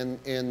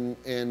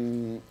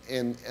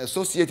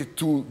associated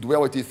to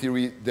duality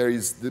theory,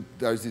 there's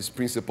these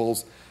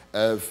principles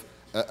of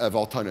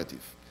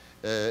alternative.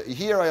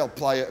 Here I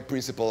apply a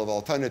principle of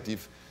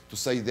alternative to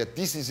say that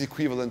this is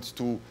equivalent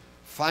to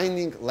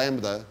finding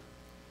lambda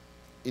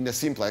in a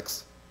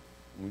simplex.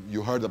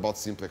 You heard about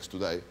simplex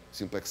today,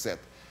 simplex set,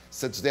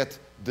 such that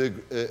the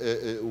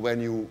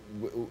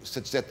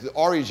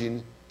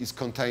origin is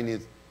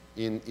contained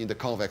in the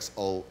convex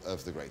hull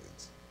of the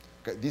gradients.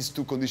 Okay, these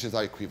two conditions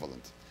are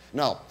equivalent.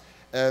 Now,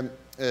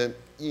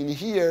 in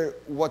here,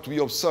 what we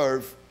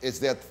observe is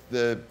that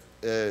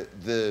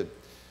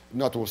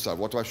not observe,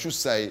 what I should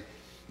say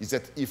is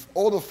that if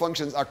all the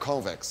functions are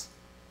convex,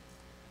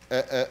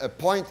 a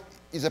point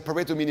is a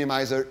Pareto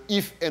minimizer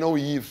if and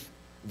only if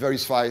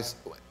verifies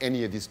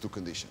any of these two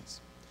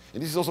conditions.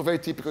 And this is also very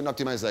typical in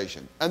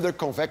optimization. Under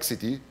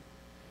convexity,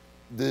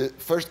 the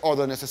first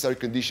order necessary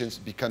conditions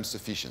become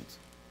sufficient.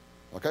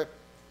 Okay?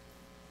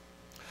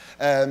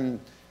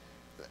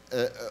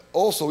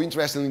 Also,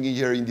 interestingly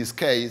here in this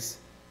case,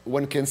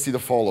 one can see the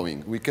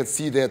following. We can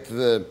see that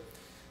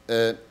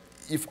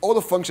if all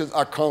the functions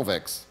are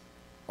convex,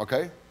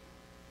 okay,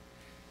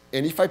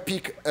 and if I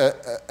pick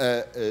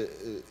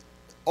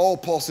all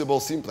possible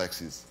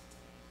simplexes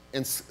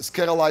and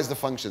scalarize the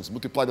functions,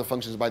 multiply the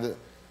functions by the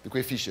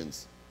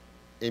coefficients,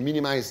 and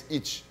minimize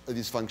each of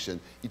these functions,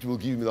 it will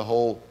give me the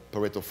whole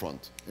Pareto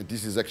front. And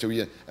this is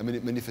actually a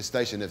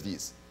manifestation of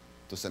this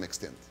to some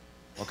extent.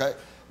 Okay?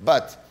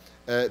 But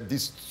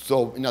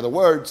so in other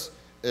words,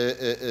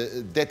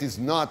 that is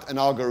not an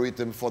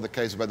algorithm for the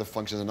case where the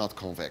functions are not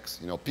convex.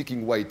 You know,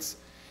 picking weights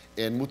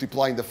and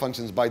multiplying the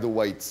functions by the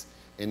weights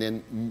and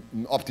then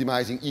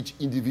optimizing each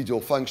individual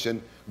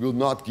function will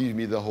not give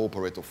me the whole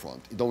Pareto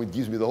front. It only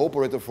gives me the whole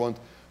Pareto front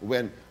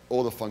when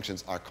all the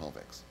functions are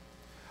convex.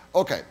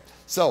 Okay,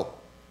 so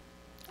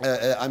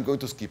I'm going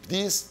to skip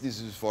this. This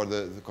is for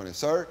the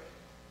connoisseur.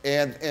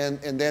 And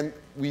then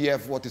we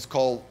have what is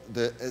called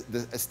the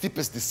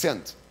steepest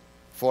descent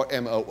for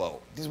MOO.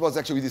 This was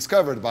actually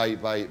discovered by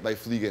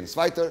Fliege and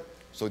Zweiter,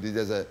 so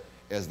this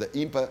as the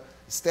IMPA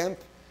stamp.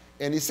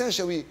 And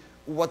essentially,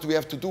 what we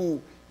have to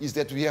do is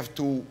that we have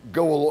to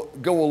go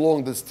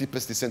along the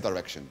steepest descent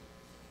direction.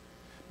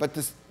 But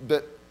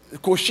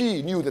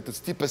Cauchy knew that the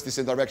steepest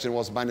descent direction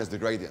was minus the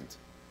gradient.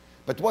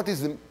 But what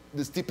is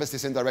the steepest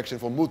descent direction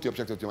for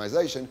multi-objective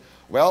optimization?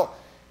 Well,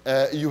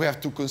 you have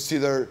to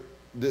consider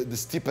the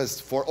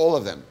steepest for all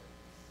of them.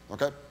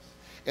 Okay?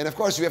 And of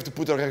course, you have to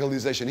put a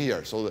regularization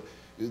here. So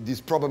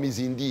this problem is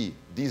in D.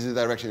 This is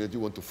the direction that you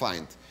want to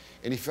find.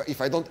 And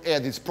if I don't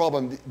add this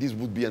problem, this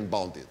would be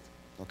unbounded.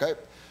 Okay?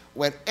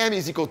 When m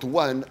is equal to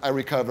 1, I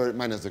recover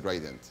minus the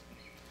gradient.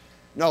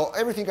 Now,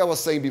 everything I was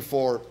saying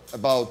before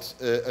about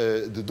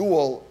the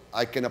dual,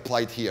 I can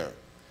apply it here.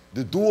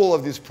 The dual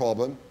of this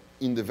problem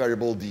in the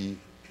variable D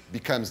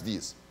becomes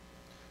this.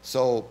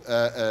 So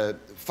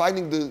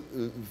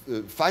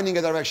finding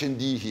a direction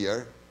D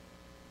here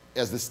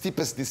as the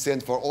steepest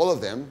descent for all of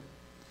them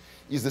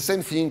is the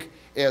same thing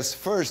as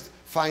first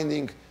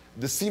finding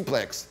the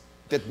simplex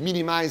that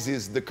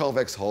minimizes the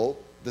convex hull,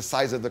 the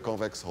size of the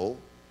convex hull,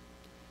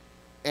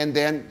 and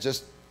then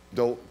just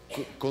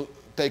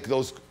take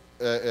those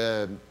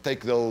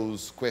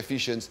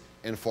coefficients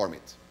and form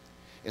it.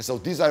 And so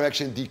this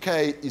direction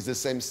dk is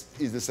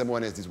the same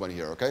one as this one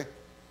here, okay?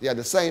 They are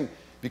the same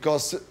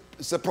because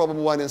subproblem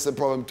 1 and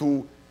subproblem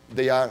 2,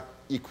 they are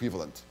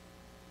equivalent,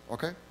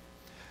 okay?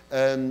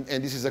 And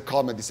this is a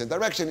common descent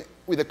direction.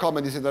 With a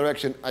common descent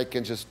direction, I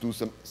can just do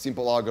some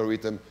simple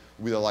algorithm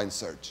with a line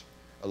search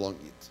along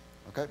it,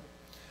 okay?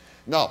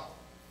 Now,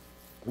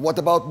 what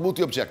about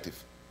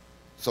multi-objective?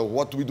 So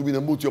what do we do in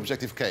a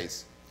multi-objective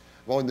case?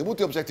 Well, in the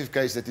multi-objective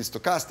case that is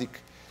stochastic,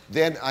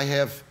 then I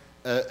have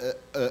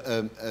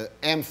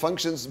m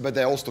functions, but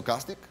they're all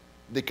stochastic.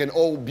 They can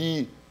all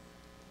be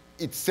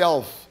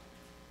itself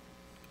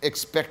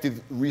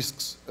expected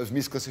risks of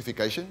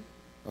misclassification.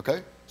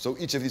 Okay? So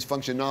each of these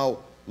functions now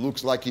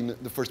looks like in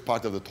the first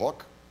part of the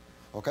talk.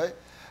 Okay?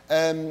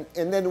 And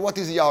then what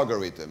is the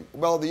algorithm?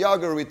 Well, the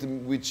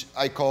algorithm, which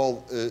I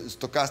call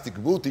stochastic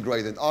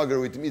multigradient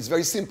algorithm, is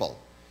very simple.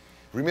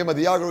 Remember,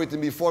 the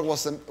algorithm before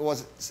was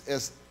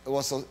as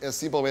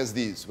simple as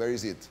this. Where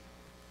is it?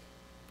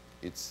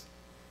 It's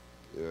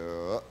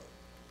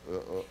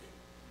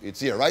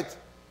here, right?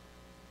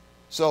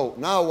 So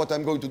now what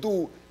I'm going to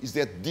do is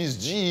that this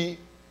G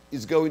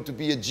is going to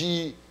be a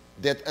G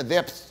that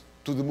adapts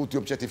to the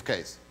multi-objective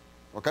case.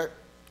 Okay?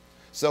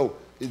 So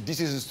this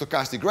is a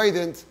stochastic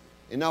gradient,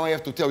 and now I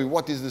have to tell you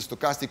what is the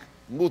stochastic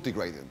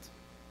multigradient.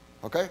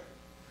 Okay?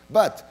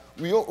 But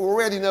we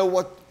already know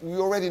what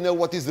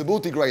is the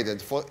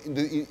multigradient for in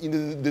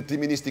the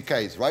deterministic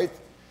case, right?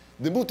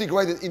 The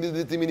multigradient in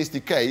the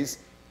deterministic case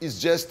is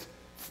just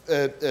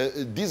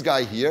this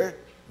guy here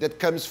that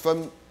comes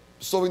from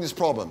solving this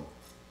problem.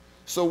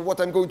 So what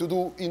I'm going to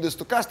do in the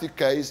stochastic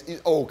case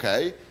is,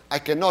 okay, I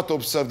cannot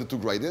observe the two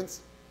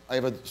gradients. I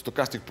have a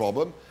stochastic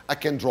problem. I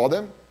can draw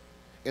them,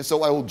 and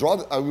so I will draw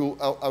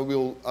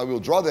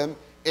them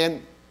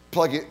and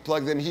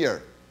plug them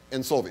here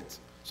and solve it.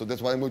 So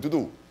that's what I'm going to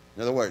do.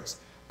 In other words,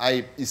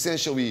 I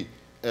essentially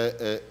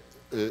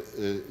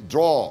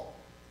draw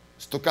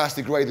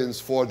stochastic gradients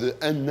for the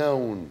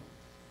unknown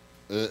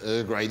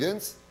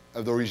gradients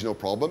of the original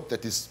problem,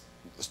 that is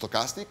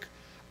stochastic.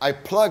 I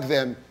plug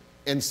them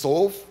and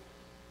solve,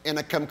 and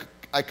I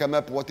come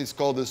up what is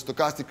called the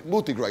stochastic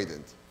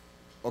multigradient,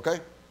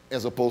 okay?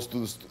 As opposed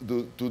to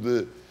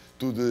the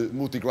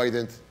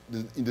multigradient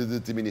in the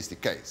deterministic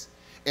case.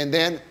 And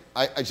then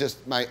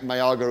my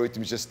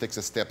algorithm just takes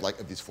a step like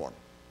of this form.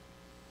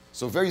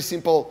 So very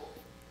simple,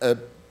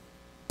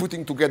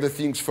 putting together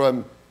things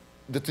from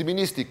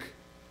deterministic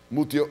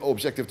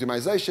multi-objective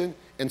optimization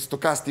and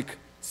stochastic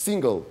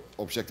single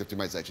objective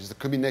optimization. It's a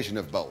combination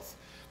of both.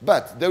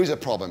 But there is a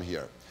problem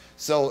here.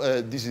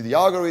 So this is the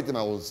algorithm.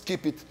 I will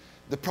skip it.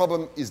 The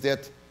problem is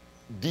that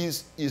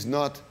this is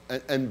not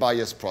an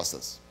unbiased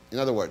process. In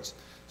other words,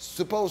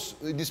 suppose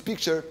in this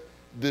picture,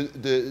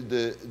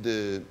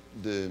 the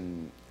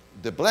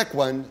black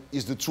one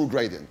is the true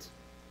gradient,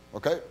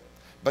 okay?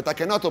 But I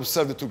cannot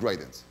observe the two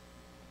gradients,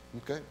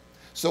 okay?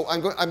 So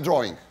I'm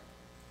drawing.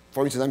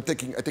 For instance,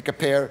 I take a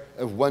pair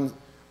of one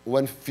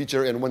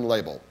feature and one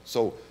label.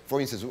 So, for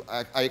instance,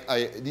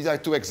 these are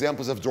two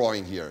examples of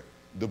drawing here: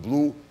 the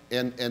blue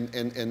and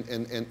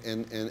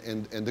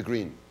the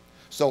green.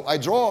 So I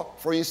draw,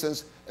 for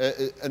instance,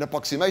 an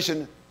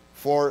approximation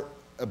for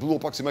a blue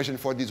approximation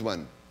for this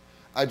one.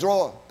 I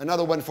draw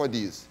another one for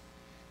this,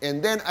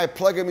 and then I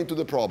plug them into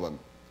the problem.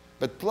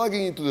 But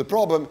plugging into the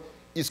problem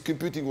is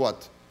computing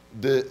what?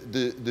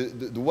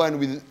 The one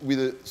with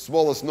the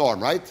smallest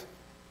norm, right?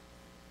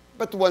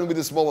 But the one with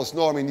the smallest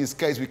norm, in this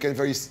case, we can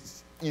very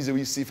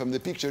easily see from the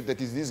picture that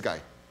is this guy,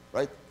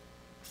 right?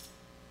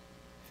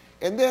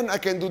 And then I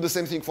can do the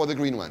same thing for the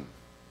green one.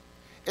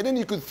 And then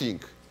you could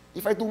think,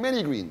 if I do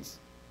many greens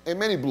and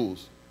many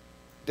blues,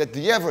 that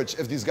the average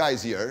of these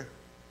guys here,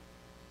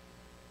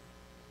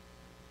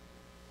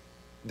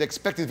 the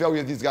expected value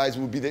of these guys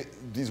will be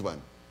this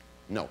one.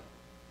 No,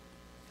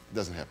 it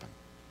doesn't happen.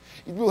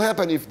 It will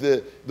happen if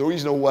the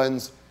original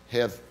ones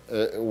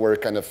were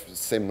kind of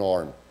same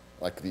norm,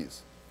 like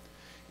this.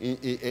 And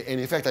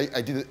in fact,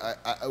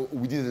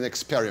 we did an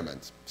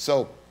experiment.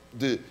 So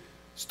the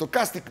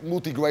stochastic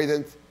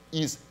multigradient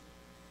is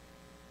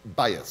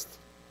biased.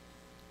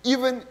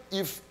 Even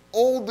if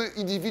all the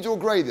individual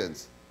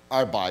gradients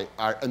are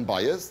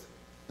unbiased,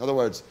 in other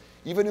words,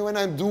 even when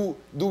I'm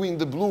doing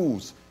the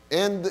blues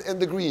and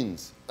the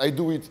greens, I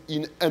do it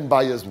in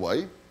unbiased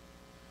way.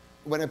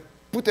 When I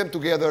put them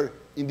together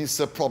in this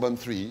subproblem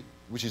 3,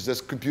 which is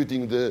just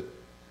computing the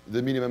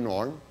minimum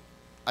norm,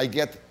 I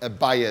get a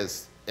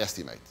bias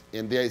estimate.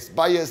 And there is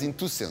bias in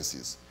two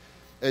senses.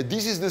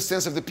 This is the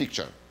sense of the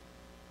picture.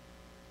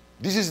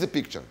 This is the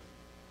picture.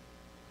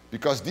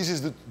 Because this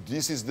is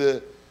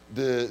the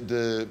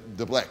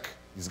black.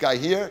 This guy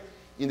here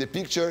in the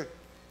picture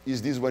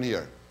is this one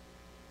here.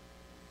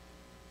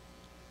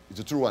 It's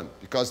a true one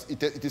because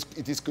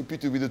it is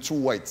computed with the true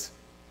weights.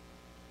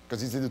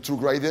 Because it's in the true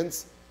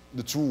gradients,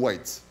 the true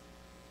weights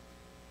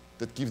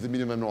that give the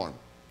minimum norm.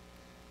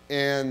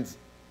 And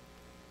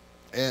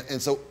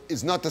so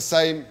it's not the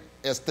same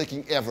as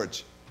taking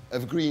average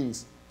of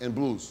greens and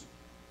blues.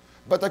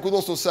 But I could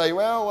also say,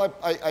 well,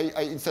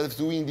 instead of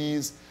doing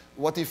these,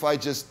 what if I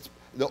just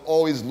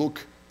always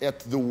look at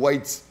the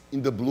weights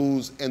in the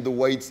blues and the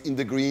weights in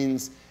the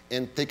greens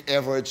and take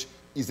average?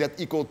 Is that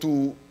equal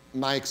to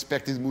my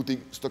expected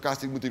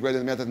stochastic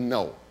multigradient method?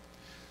 No.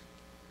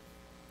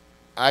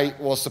 I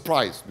was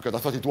surprised because I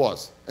thought it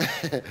was.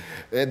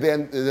 And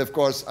then, of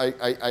course, I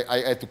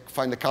had to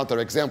find a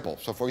counterexample.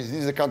 So for instance,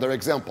 this is a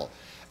counterexample.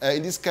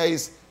 In this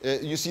case,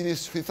 you see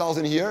this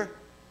 3,000 here?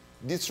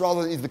 This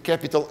 3,000 is the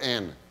capital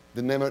N,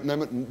 the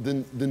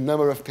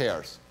number of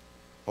pairs.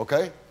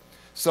 Okay?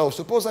 So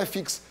suppose I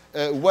fix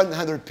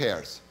 100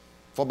 pairs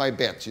for my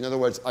batch. In other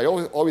words, I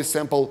always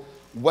sample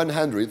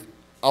 100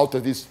 out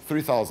of these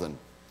 3,000.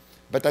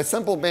 But I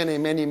sample many,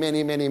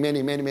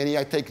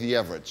 I take the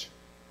average.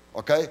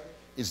 Okay?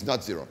 It's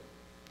not 0.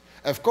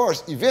 Of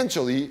course,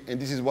 eventually, and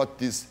this is what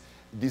these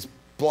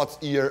plots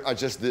here are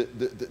just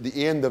the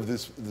end of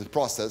this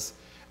process.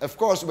 Of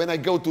course, when I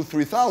go to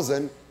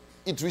 3,000,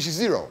 it reaches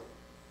 0.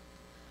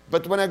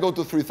 But when I go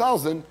to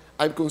 3,000,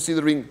 I'm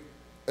considering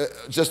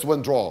just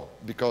one draw,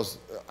 because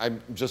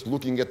I'm just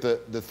looking at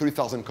the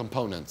 3,000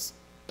 components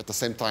at the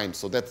same time.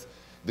 So that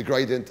the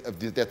gradient of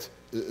that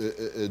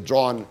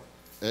drawn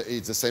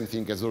is the same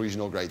thing as the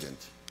original gradient.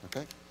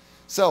 Okay?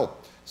 So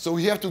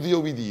we have to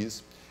deal with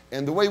these.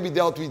 And the way we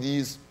dealt with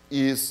these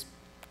is,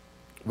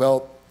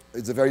 well,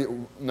 it's a very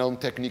known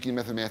technique in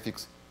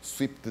mathematics,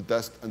 sweep the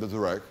dust under the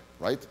rug,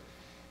 right?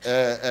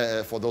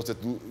 For those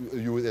that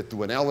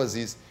do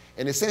analysis.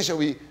 And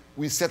essentially,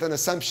 we set an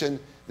assumption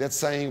that's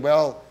saying,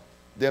 well,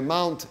 the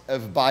amount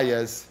of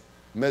bias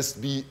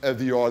must be of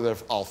the order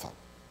of alpha,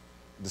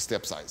 the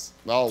step size.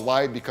 Well,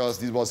 why? Because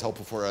this was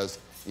helpful for us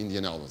in the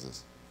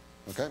analysis.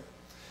 Okay?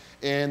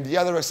 And the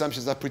other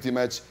assumptions are pretty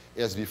much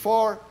as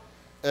before.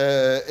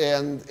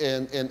 And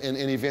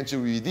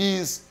eventually with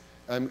these,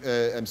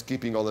 I'm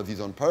skipping all of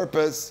these on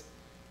purpose.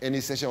 And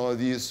essentially all of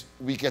these,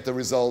 we get a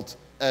result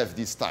of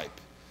this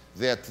type,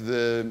 that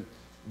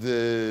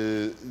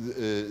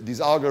this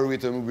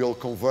algorithm will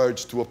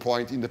converge to a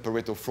point in the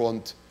Pareto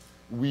front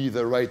with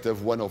a rate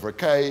of 1 over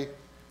k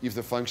if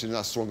the function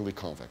is strongly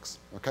convex.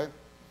 Okay?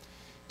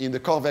 In the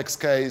convex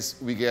case,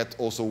 we get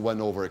also 1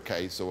 over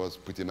k, so that's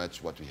pretty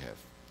much what we have.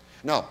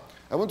 Now,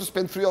 I want to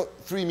spend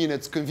three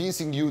minutes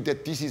convincing you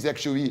that this is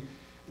actually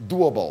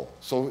doable.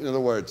 So in other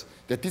words,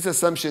 that this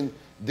assumption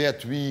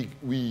that we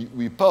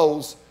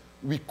pose,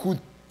 we could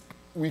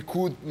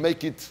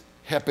make it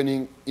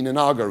happening in an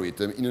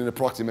algorithm in an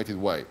approximated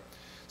way.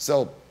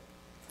 So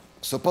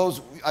suppose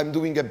I'm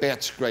doing a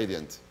batch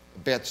gradient, a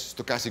batch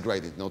stochastic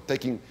gradient,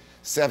 taking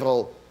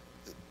several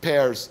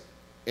pairs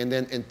and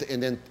then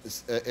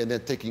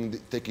taking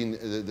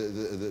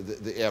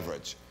the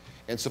average.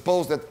 And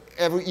suppose that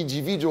every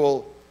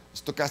individual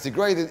stochastic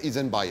gradient is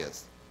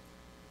unbiased.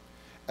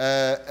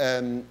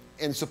 And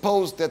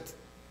suppose that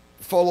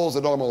follows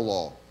a normal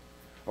law.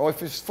 Or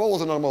if it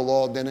follows a normal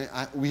law, then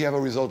we have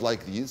a result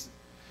like this,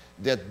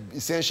 that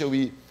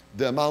essentially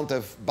the amount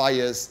of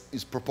bias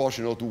is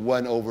proportional to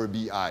 1 over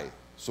bi.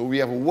 So we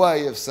have a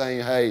way of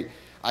saying, hey,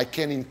 I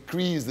can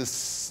increase the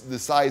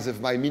size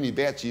of my mini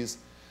batches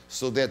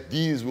so that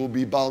these will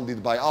be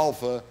bounded by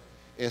alpha,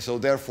 and so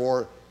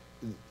therefore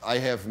I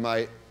have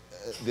the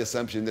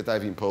assumption that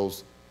I've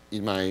imposed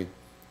in our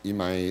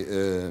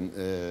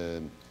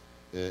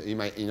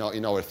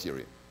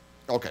theory.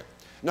 Okay.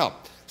 Now,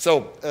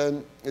 so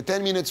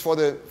 10 minutes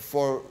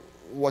for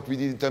what we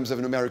did in terms of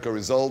numerical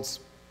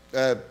results.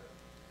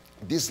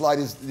 This slide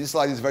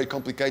is very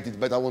complicated,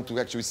 but I want to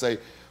actually say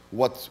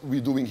what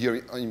we're doing here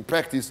in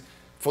practice.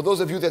 For those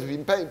of you that have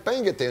been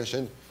paying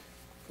attention,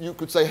 you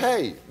could say,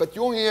 hey, but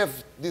you only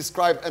have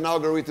described an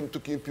algorithm to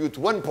compute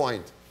 1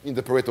 point in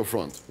the Pareto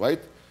front, right?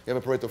 You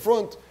have a Pareto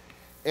front,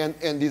 and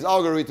this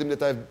algorithm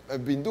that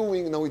I've been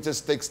doing, now it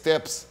just takes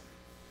steps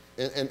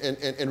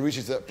and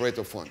reaches the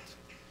Pareto front.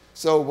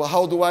 So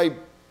how do I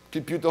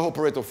compute the whole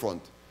Pareto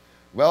front?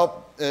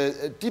 Well,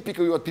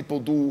 typically what people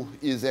do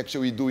is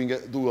actually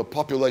do a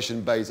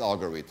population-based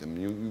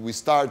algorithm. We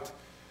start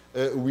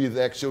with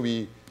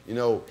actually,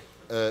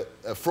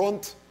 a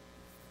front,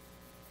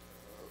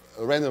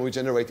 a randomly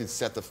generated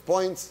set of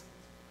points,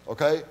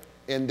 okay?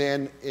 And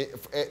then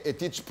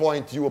at each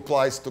point you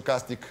apply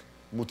stochastic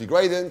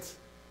multigradient,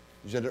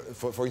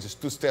 for instance,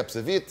 2 steps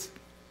of it,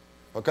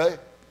 okay?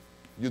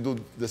 You do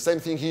the same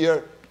thing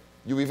here.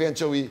 You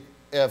eventually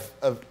have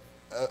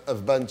a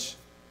bunch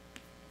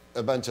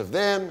of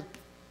them.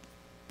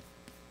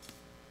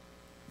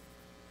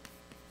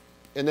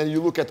 And then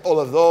you look at all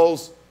of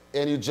those,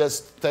 and you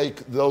just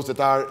take those that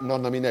are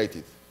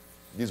non-nominated,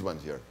 these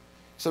ones here.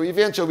 So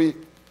eventually,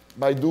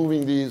 by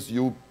doing this,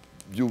 you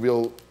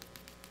will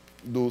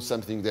do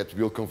something that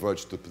will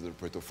converge to the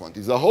Pareto front.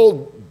 It's a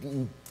whole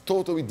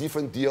totally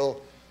different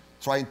deal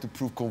trying to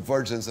prove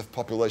convergence of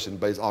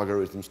population-based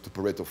algorithms to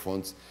Pareto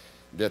fronts.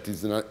 That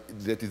is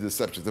the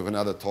subject of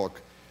another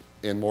talk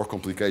and more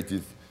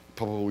complicated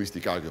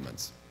probabilistic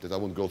arguments that I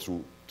won't go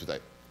through today.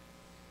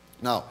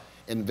 Now,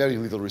 and very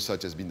little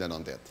research has been done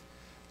on that.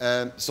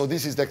 So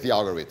this is like the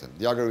algorithm.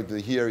 The algorithm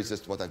here is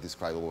just what I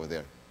described over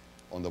there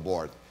on the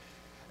board.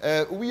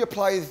 We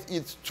applied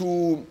it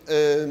to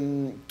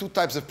 2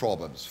 types of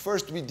problems.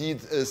 First, we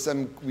did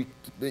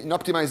in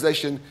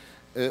optimization.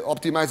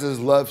 Optimizers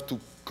love to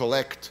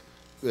collect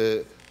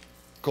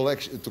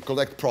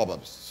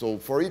problems. So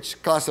for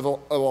each class of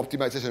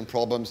optimization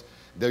problems,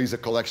 there is a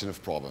collection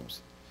of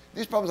problems.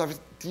 These problems are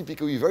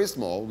typically very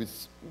small,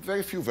 with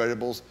very few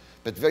variables,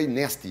 but very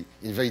nasty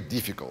and very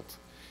difficult.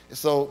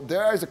 So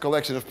there is a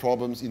collection of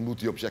problems in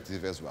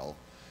multi-objective as well.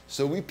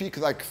 So we pick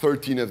like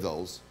 13 of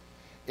those.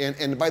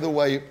 And by the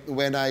way,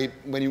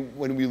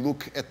 when we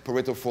look at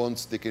Pareto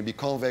fronts, they can be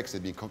convex,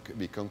 they can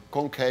be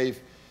concave.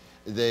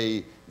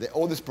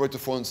 All these Pareto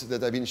fronts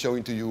that I've been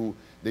showing to you,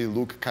 they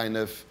look kind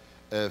of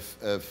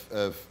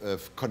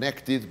of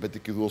connected, but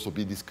it could also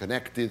be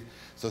disconnected.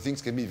 So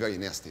things can be very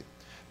nasty.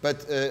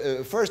 But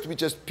first, we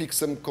just pick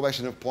some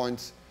collection of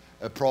points,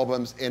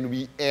 problems, and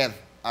we add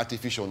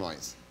artificial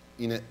noise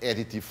in an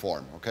additive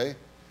form, okay?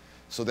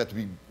 So that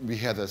we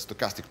had a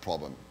stochastic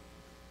problem.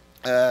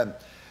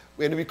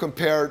 When we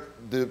compare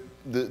the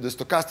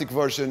stochastic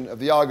version of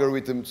the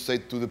algorithm, say,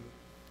 to the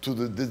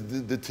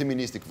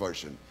deterministic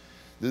version.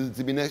 The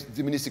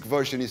deterministic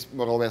version is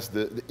more or less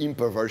the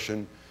IMPA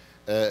version,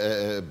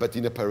 but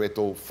in a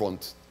Pareto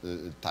front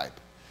type.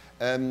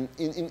 In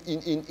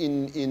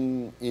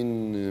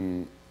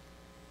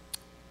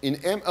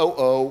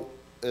MOO,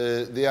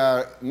 there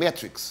are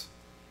metrics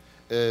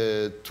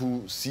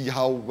to see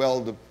how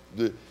well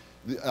the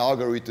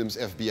algorithms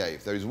have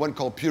behaved. There is one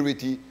called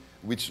purity,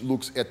 which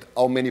looks at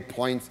how many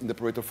points in the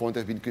Pareto front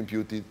have been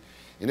computed.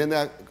 And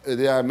then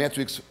there are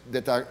metrics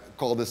that are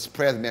called the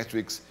spread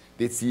metrics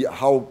that see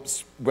how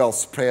well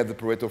spread the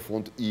Pareto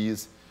front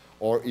is,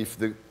 or if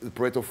the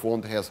Pareto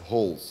front has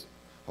holes,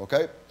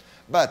 okay?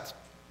 But,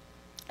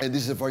 and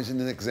this is for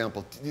instance an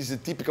example, this is a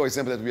typical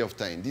example that we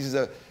obtained. This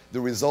is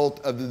the result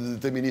of the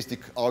deterministic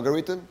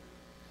algorithm,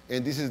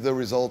 and this is the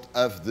result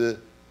of the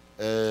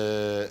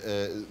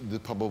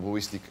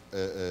probabilistic,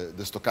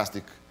 the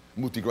stochastic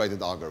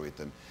multigradient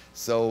algorithm.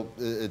 So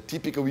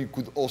typically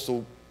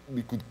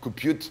we could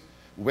compute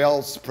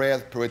well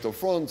spread Pareto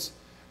fronts,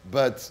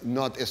 but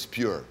not as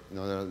pure. You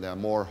know, there are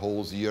more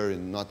holes here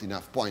and not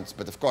enough points.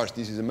 But of course,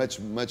 this is a much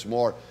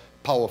more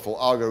powerful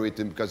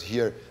algorithm because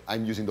here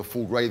I'm using the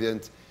full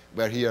gradient,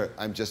 where here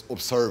I'm just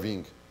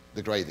observing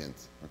the gradient.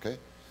 Okay,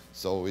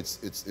 so it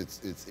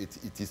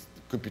is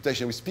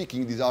computationally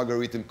speaking, this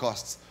algorithm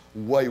costs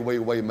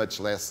way much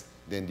less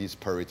than this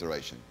per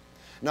iteration.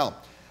 Now,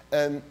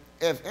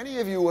 have any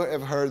of you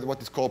have heard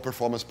what is called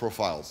performance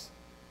profiles?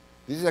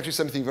 This is actually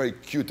something very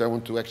cute. I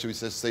want to actually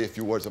say a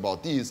few words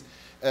about these.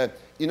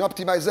 In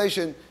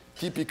optimization,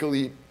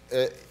 typically,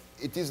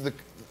 it is the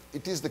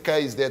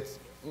case that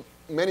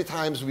many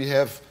times we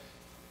have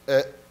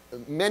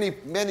many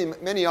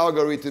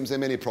algorithms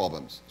and many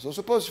problems. So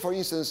suppose, for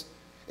instance,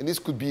 and this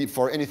could be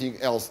for anything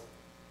else,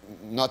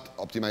 not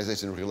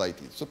optimization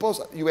related.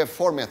 Suppose you have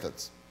 4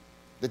 methods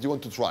that you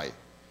want to try,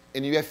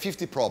 and you have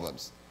 50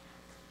 problems.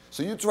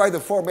 So you try the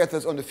 4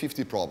 methods on the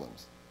 50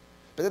 problems.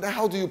 But then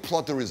how do you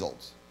plot the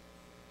results?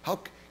 How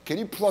can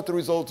you plot the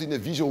results in a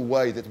visual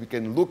way that we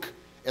can look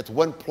at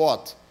one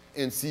plot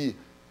and see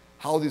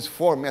how these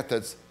 4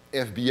 methods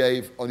have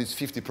behaved on these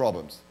 50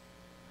 problems?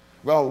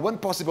 Well, one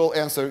possible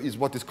answer is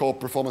what is called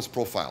performance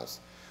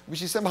profiles,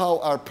 which is somehow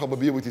our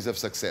probabilities of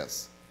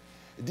success.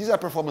 These are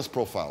performance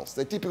profiles.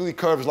 They're typically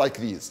curves like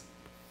these.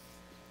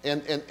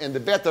 And the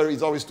better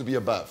is always to be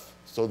above.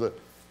 So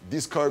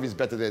this curve is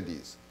better than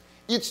this.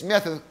 Each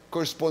method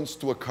corresponds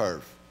to a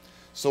curve.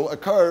 So a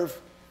curve,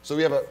 so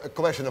we have a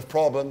collection of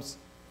problems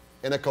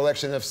and a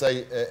collection of,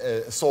 say,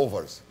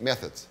 solvers,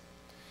 methods.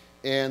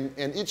 And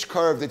each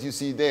curve that you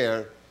see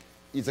there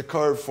is a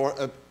curve for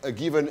a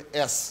given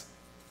S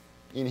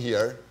in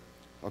here,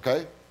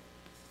 okay?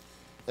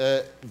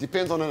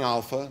 Depends on an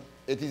alpha.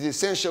 It is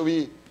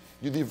essentially,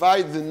 you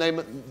divide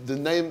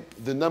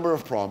the number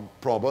of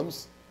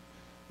problems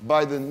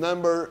by the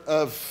number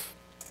of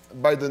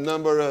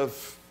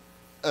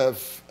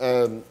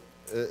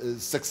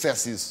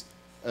successes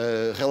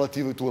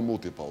relative to a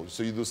multiple.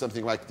 So you do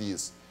something like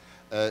this.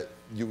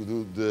 You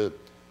do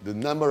the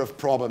number of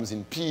problems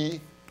in P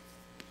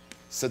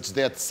such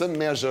that some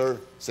measure,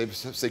 say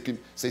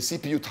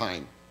CPU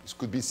time. This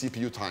could be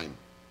CPU time,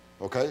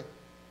 okay?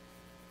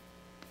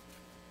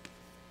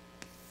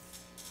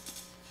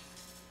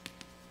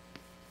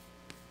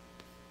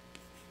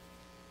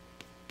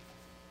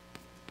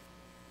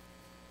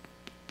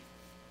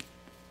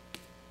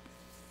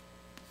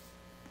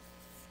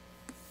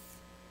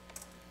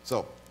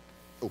 So,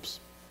 oops,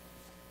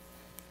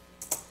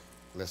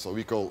 less or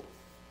equal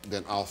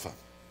than alpha.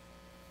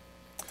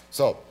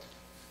 So,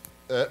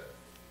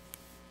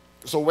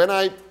 when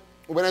I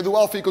do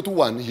alpha equal to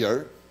 1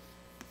 here,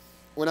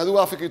 when I do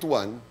alpha equal to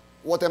 1,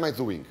 what am I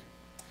doing?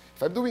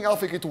 If I'm doing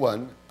alpha equal to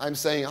 1, I'm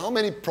saying how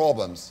many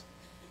problems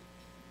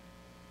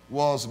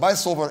was my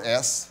solver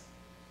S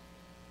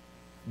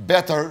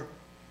better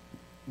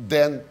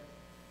than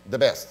the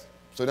best.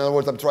 So in other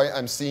words,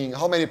 I'm seeing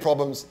how many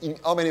problems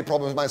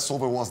my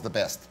solver was the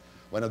best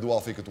when I do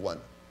alpha equal to 1.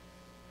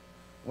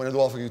 When I do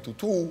alpha equal to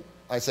 2,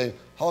 I say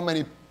how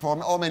many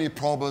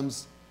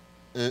problems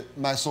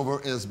my solver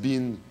has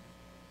been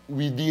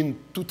within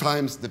 2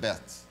 times the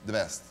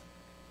best,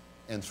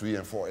 and 3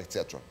 and 4,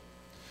 etc.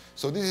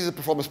 So this is the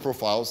performance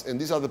profiles, and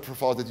these are the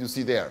profiles that you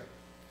see there.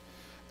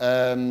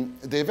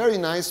 They're very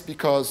nice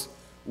because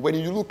when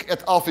you look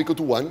at alpha equal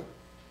to 1,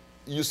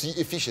 you see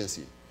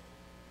efficiency.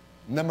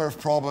 Number of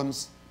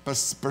problems,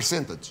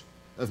 percentage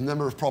of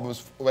number of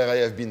problems where I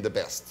have been the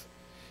best.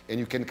 And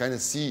you can kind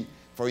of see,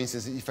 for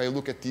instance, if I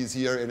look at this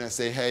here and I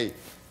say, hey,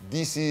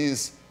 this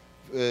is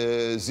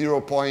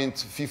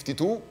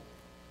 0.52,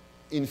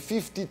 in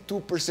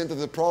 52% of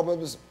the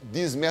problems,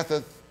 this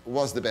method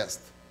was the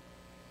best.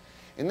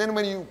 And then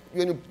when you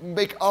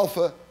make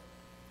alpha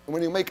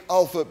when you make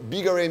alpha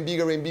bigger and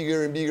bigger and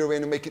bigger and bigger,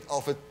 when you make it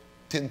alpha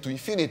tend to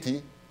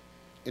infinity,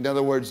 in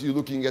other words, you're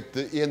looking at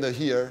the end of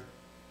here,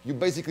 you're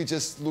basically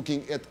just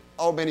looking at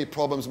how many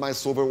problems my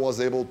solver was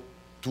able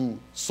to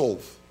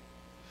solve.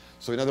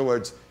 So in other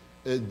words,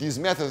 this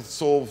method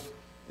solves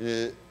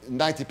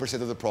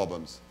 90% of the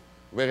problems,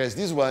 whereas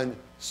this one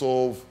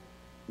solves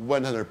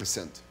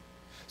 100%.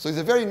 So it's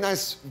a very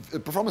nice,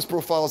 performance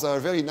profiles are a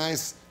very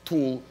nice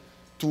tool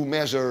to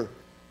measure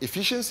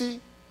efficiency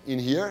in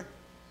here.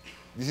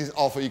 This is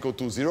alpha equal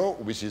to 0,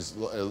 which is,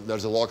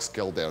 there's a log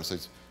scale there, so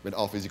it's when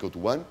alpha is equal to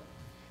 1.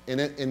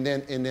 And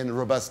then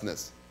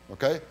robustness,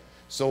 okay?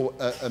 So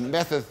a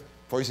method,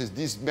 for instance,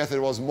 this method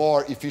was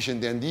more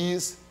efficient than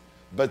these,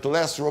 but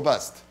less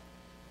robust,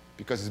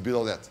 because it's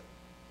below that.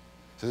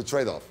 So it's a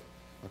trade-off,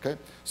 okay?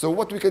 So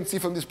what we can see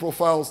from these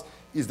profiles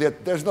is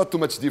that there's not too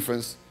much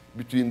difference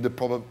between the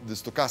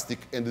stochastic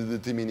and the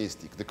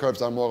deterministic. The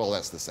curves are more or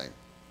less the same,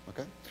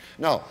 okay?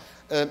 Now,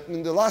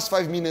 in the last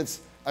 5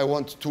 minutes, I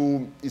want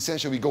to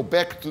essentially go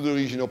back to the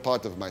original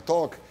part of my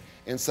talk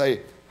and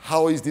say,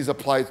 how is this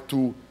applied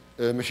to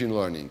machine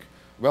learning?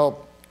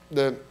 Well,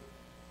 the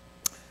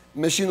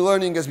machine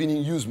learning has been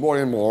used more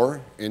and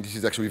more, and this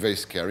is actually very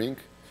scaring,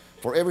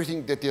 for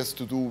everything that has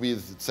to do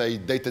with, say,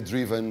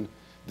 data-driven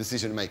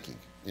decision-making.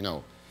 You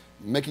know,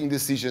 making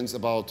decisions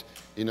about,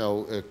 you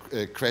know,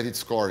 credit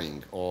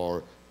scoring,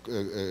 or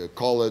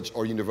college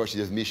or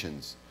university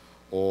admissions,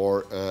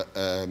 or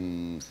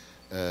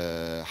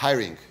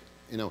hiring.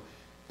 You know,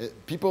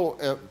 people,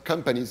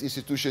 companies,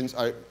 institutions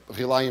are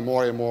relying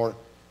more and more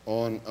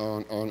on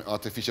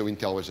artificial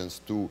intelligence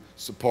to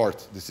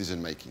support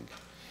decision-making.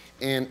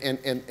 And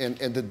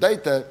the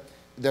data,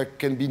 there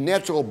can be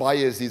natural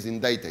biases in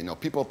data. You know,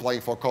 people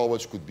applying for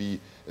college could be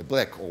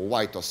black or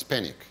white or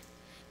Hispanic.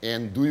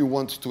 And do you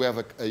want to have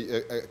a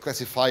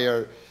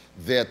classifier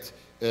that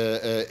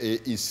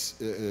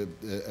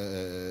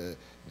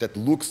that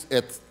looks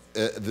at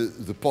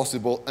the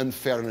possible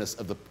unfairness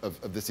of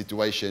the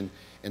situation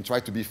and try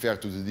to be fair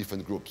to the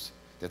different groups?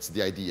 That's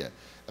the idea.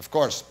 Of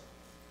course,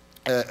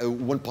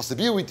 one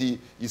possibility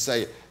is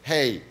say,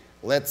 hey,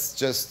 let's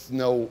just, you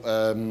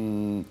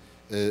know,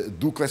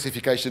 do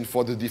classification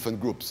for the different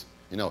groups.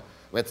 You know,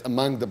 let's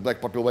among the black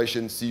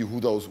population see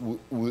who those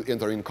who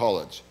enter in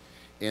college,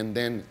 and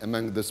then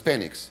among the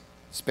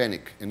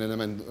Hispanic, and then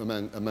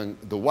among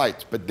the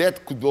white. But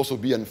that could also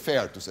be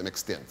unfair to some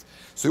extent.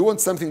 So you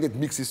want something that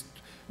mix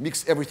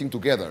everything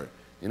together.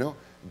 You know,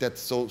 that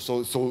so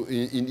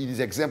in this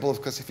example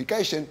of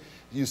classification,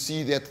 you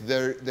see that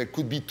there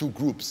could be two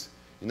groups.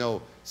 You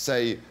know,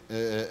 say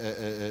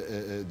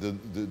the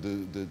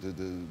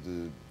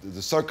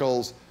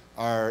circles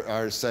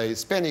are say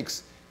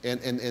Hispanics and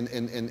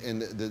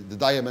the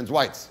diamonds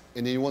whites,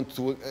 and then you want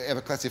to have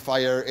a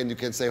classifier, and you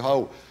can say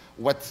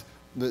what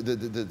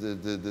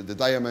the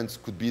diamonds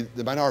could be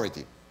the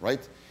minority,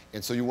 right?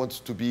 And so you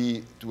want to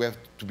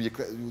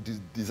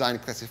design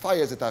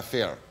classifiers that are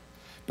fair,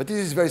 but this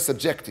is very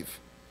subjective,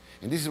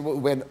 and this is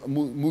when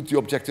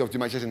multi-objective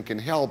optimization can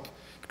help,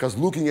 because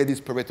looking at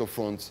these Pareto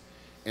fronts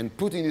and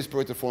putting these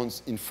Pareto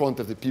fronts in front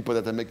of the people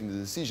that are making the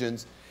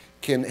decisions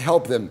can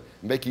help them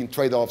making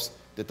trade-offs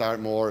that are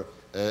more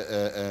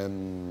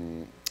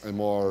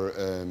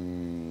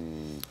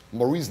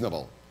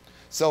reasonable.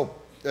 So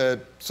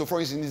for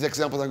instance, in these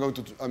examples,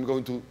 I'm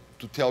going to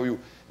tell you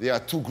there are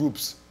two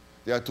groups.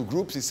 There are two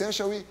groups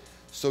essentially.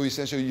 So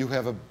essentially, you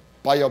have a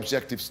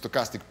bi-objective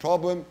stochastic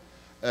problem.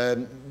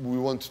 We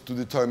want to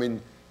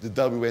determine the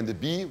W and the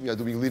B. We are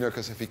doing linear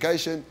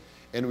classification,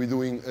 and we're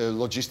doing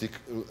logistic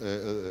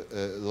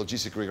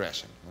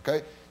regression.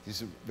 Okay,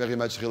 this very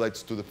much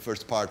relates to the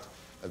first part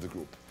of the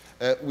group.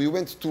 We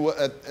went to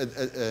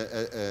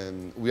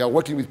we are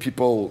working with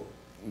people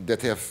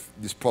that have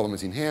these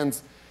problems in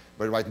hand,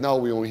 but right now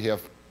we only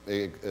have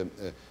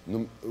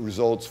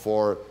results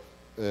for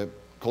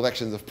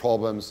collections of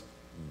problems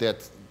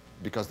that,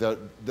 because there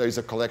is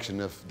a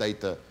collection of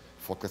data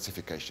for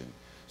classification.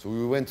 So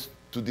we went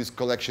to this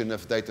collection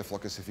of data for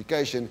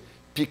classification,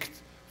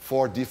 picked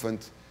 4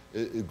 different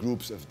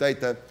groups of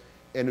data,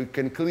 and we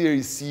can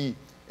clearly see.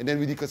 And then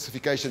we did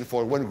classification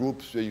for one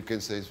group, so you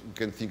can say, you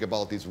can think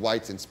about these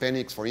whites and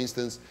Hispanics, for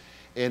instance.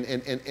 And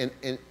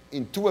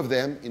in 2 of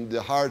them, in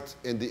the HART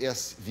and the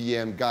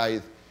SVM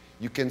guide,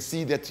 you can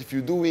see that if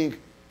you're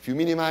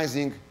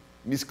minimizing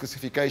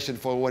misclassification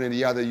for one and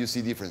the other, you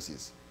see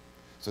differences.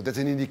 So that's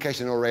an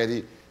indication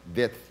already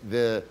that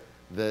there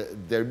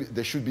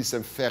should be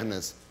some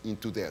fairness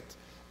into that.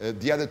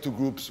 The other 2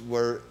 groups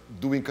were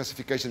doing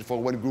classification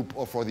for one group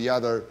or for the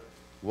other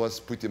was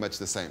pretty much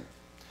the same.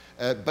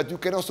 But you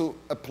can also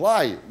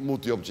apply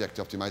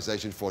multi-objective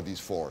optimization for these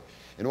 4.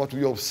 And what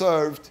we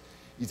observed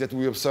is that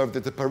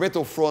the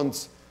Pareto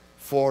fronts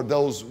for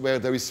those where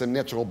there is some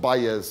natural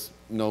bias,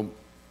 you know,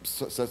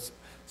 such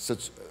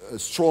a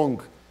strong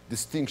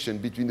distinction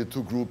between the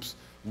 2 groups,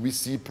 we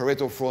see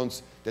Pareto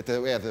fronts that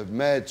have a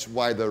much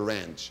wider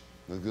range,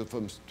 from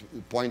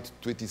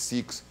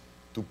 0.26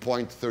 to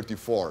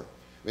 0.34.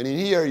 And in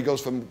here, it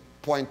goes from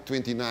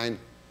 0.29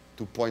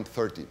 to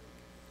 0.30.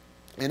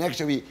 And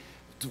actually,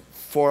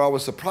 for our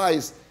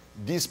surprise,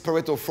 these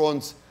Pareto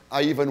fronts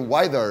are even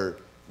wider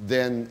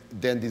than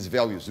these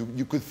values.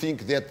 You could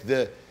think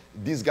that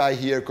this guy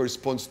here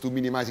corresponds to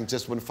minimizing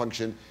just one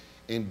function,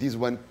 and this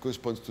one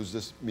corresponds to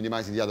just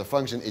minimizing the other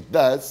function. It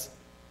does,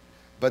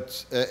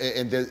 but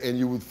and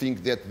you would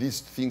think that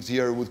these things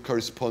here would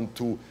correspond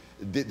to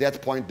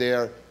that point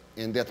there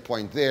and that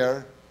point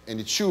there, and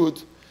it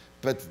should.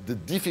 But the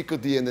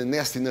difficulty and the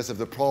nastiness of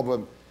the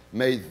problem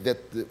made that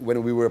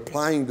when we were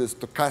applying the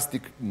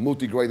stochastic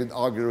multigradient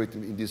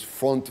algorithm in this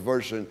front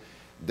version,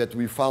 that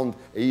we found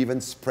an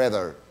even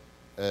spreader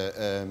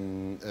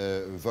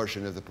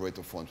version of the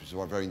Pareto front, which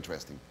was very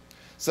interesting.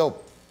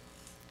 So,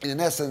 in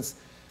essence,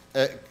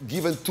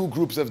 given two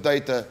groups of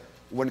data,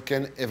 one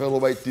can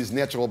evaluate this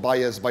natural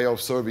bias by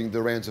observing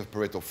the range of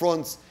Pareto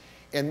fronts.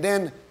 And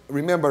then,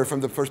 remember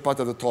from the first part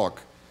of the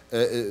talk,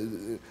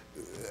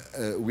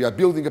 we are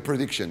building a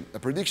prediction. A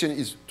prediction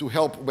is to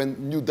help when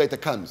new data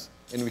comes,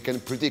 and we can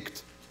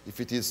predict if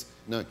it is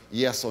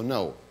yes or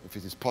no, if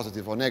it is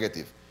positive or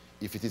negative,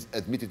 if it is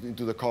admitted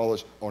into the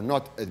college or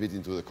not admitted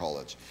into the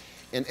college.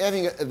 And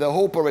having the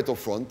whole Pareto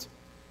front,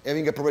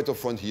 having a Pareto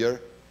front here,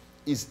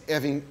 is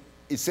having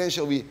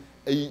essentially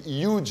a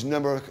huge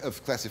number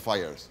of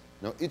classifiers.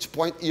 Now, each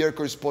point here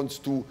corresponds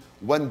to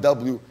one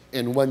W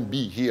and one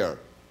B here,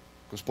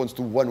 corresponds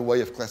to one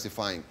way of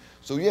classifying.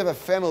 So you have a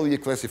family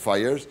of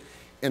classifiers,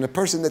 and a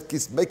person that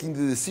is making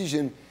the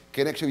decision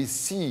can actually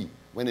see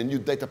when a new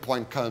data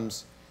point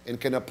comes and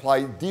can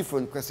apply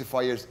different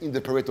classifiers in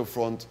the Pareto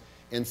front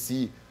and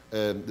see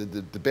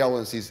the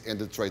balances and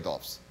the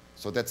trade-offs.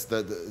 So that's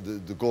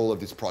the goal of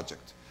this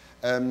project.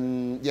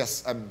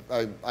 Yes,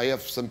 I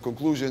have some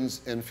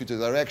conclusions and future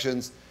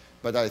directions,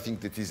 but I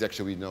think that is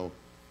actually no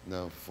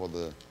for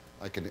the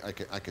I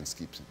can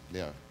skip.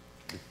 Yeah,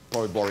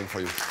 probably boring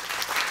for you.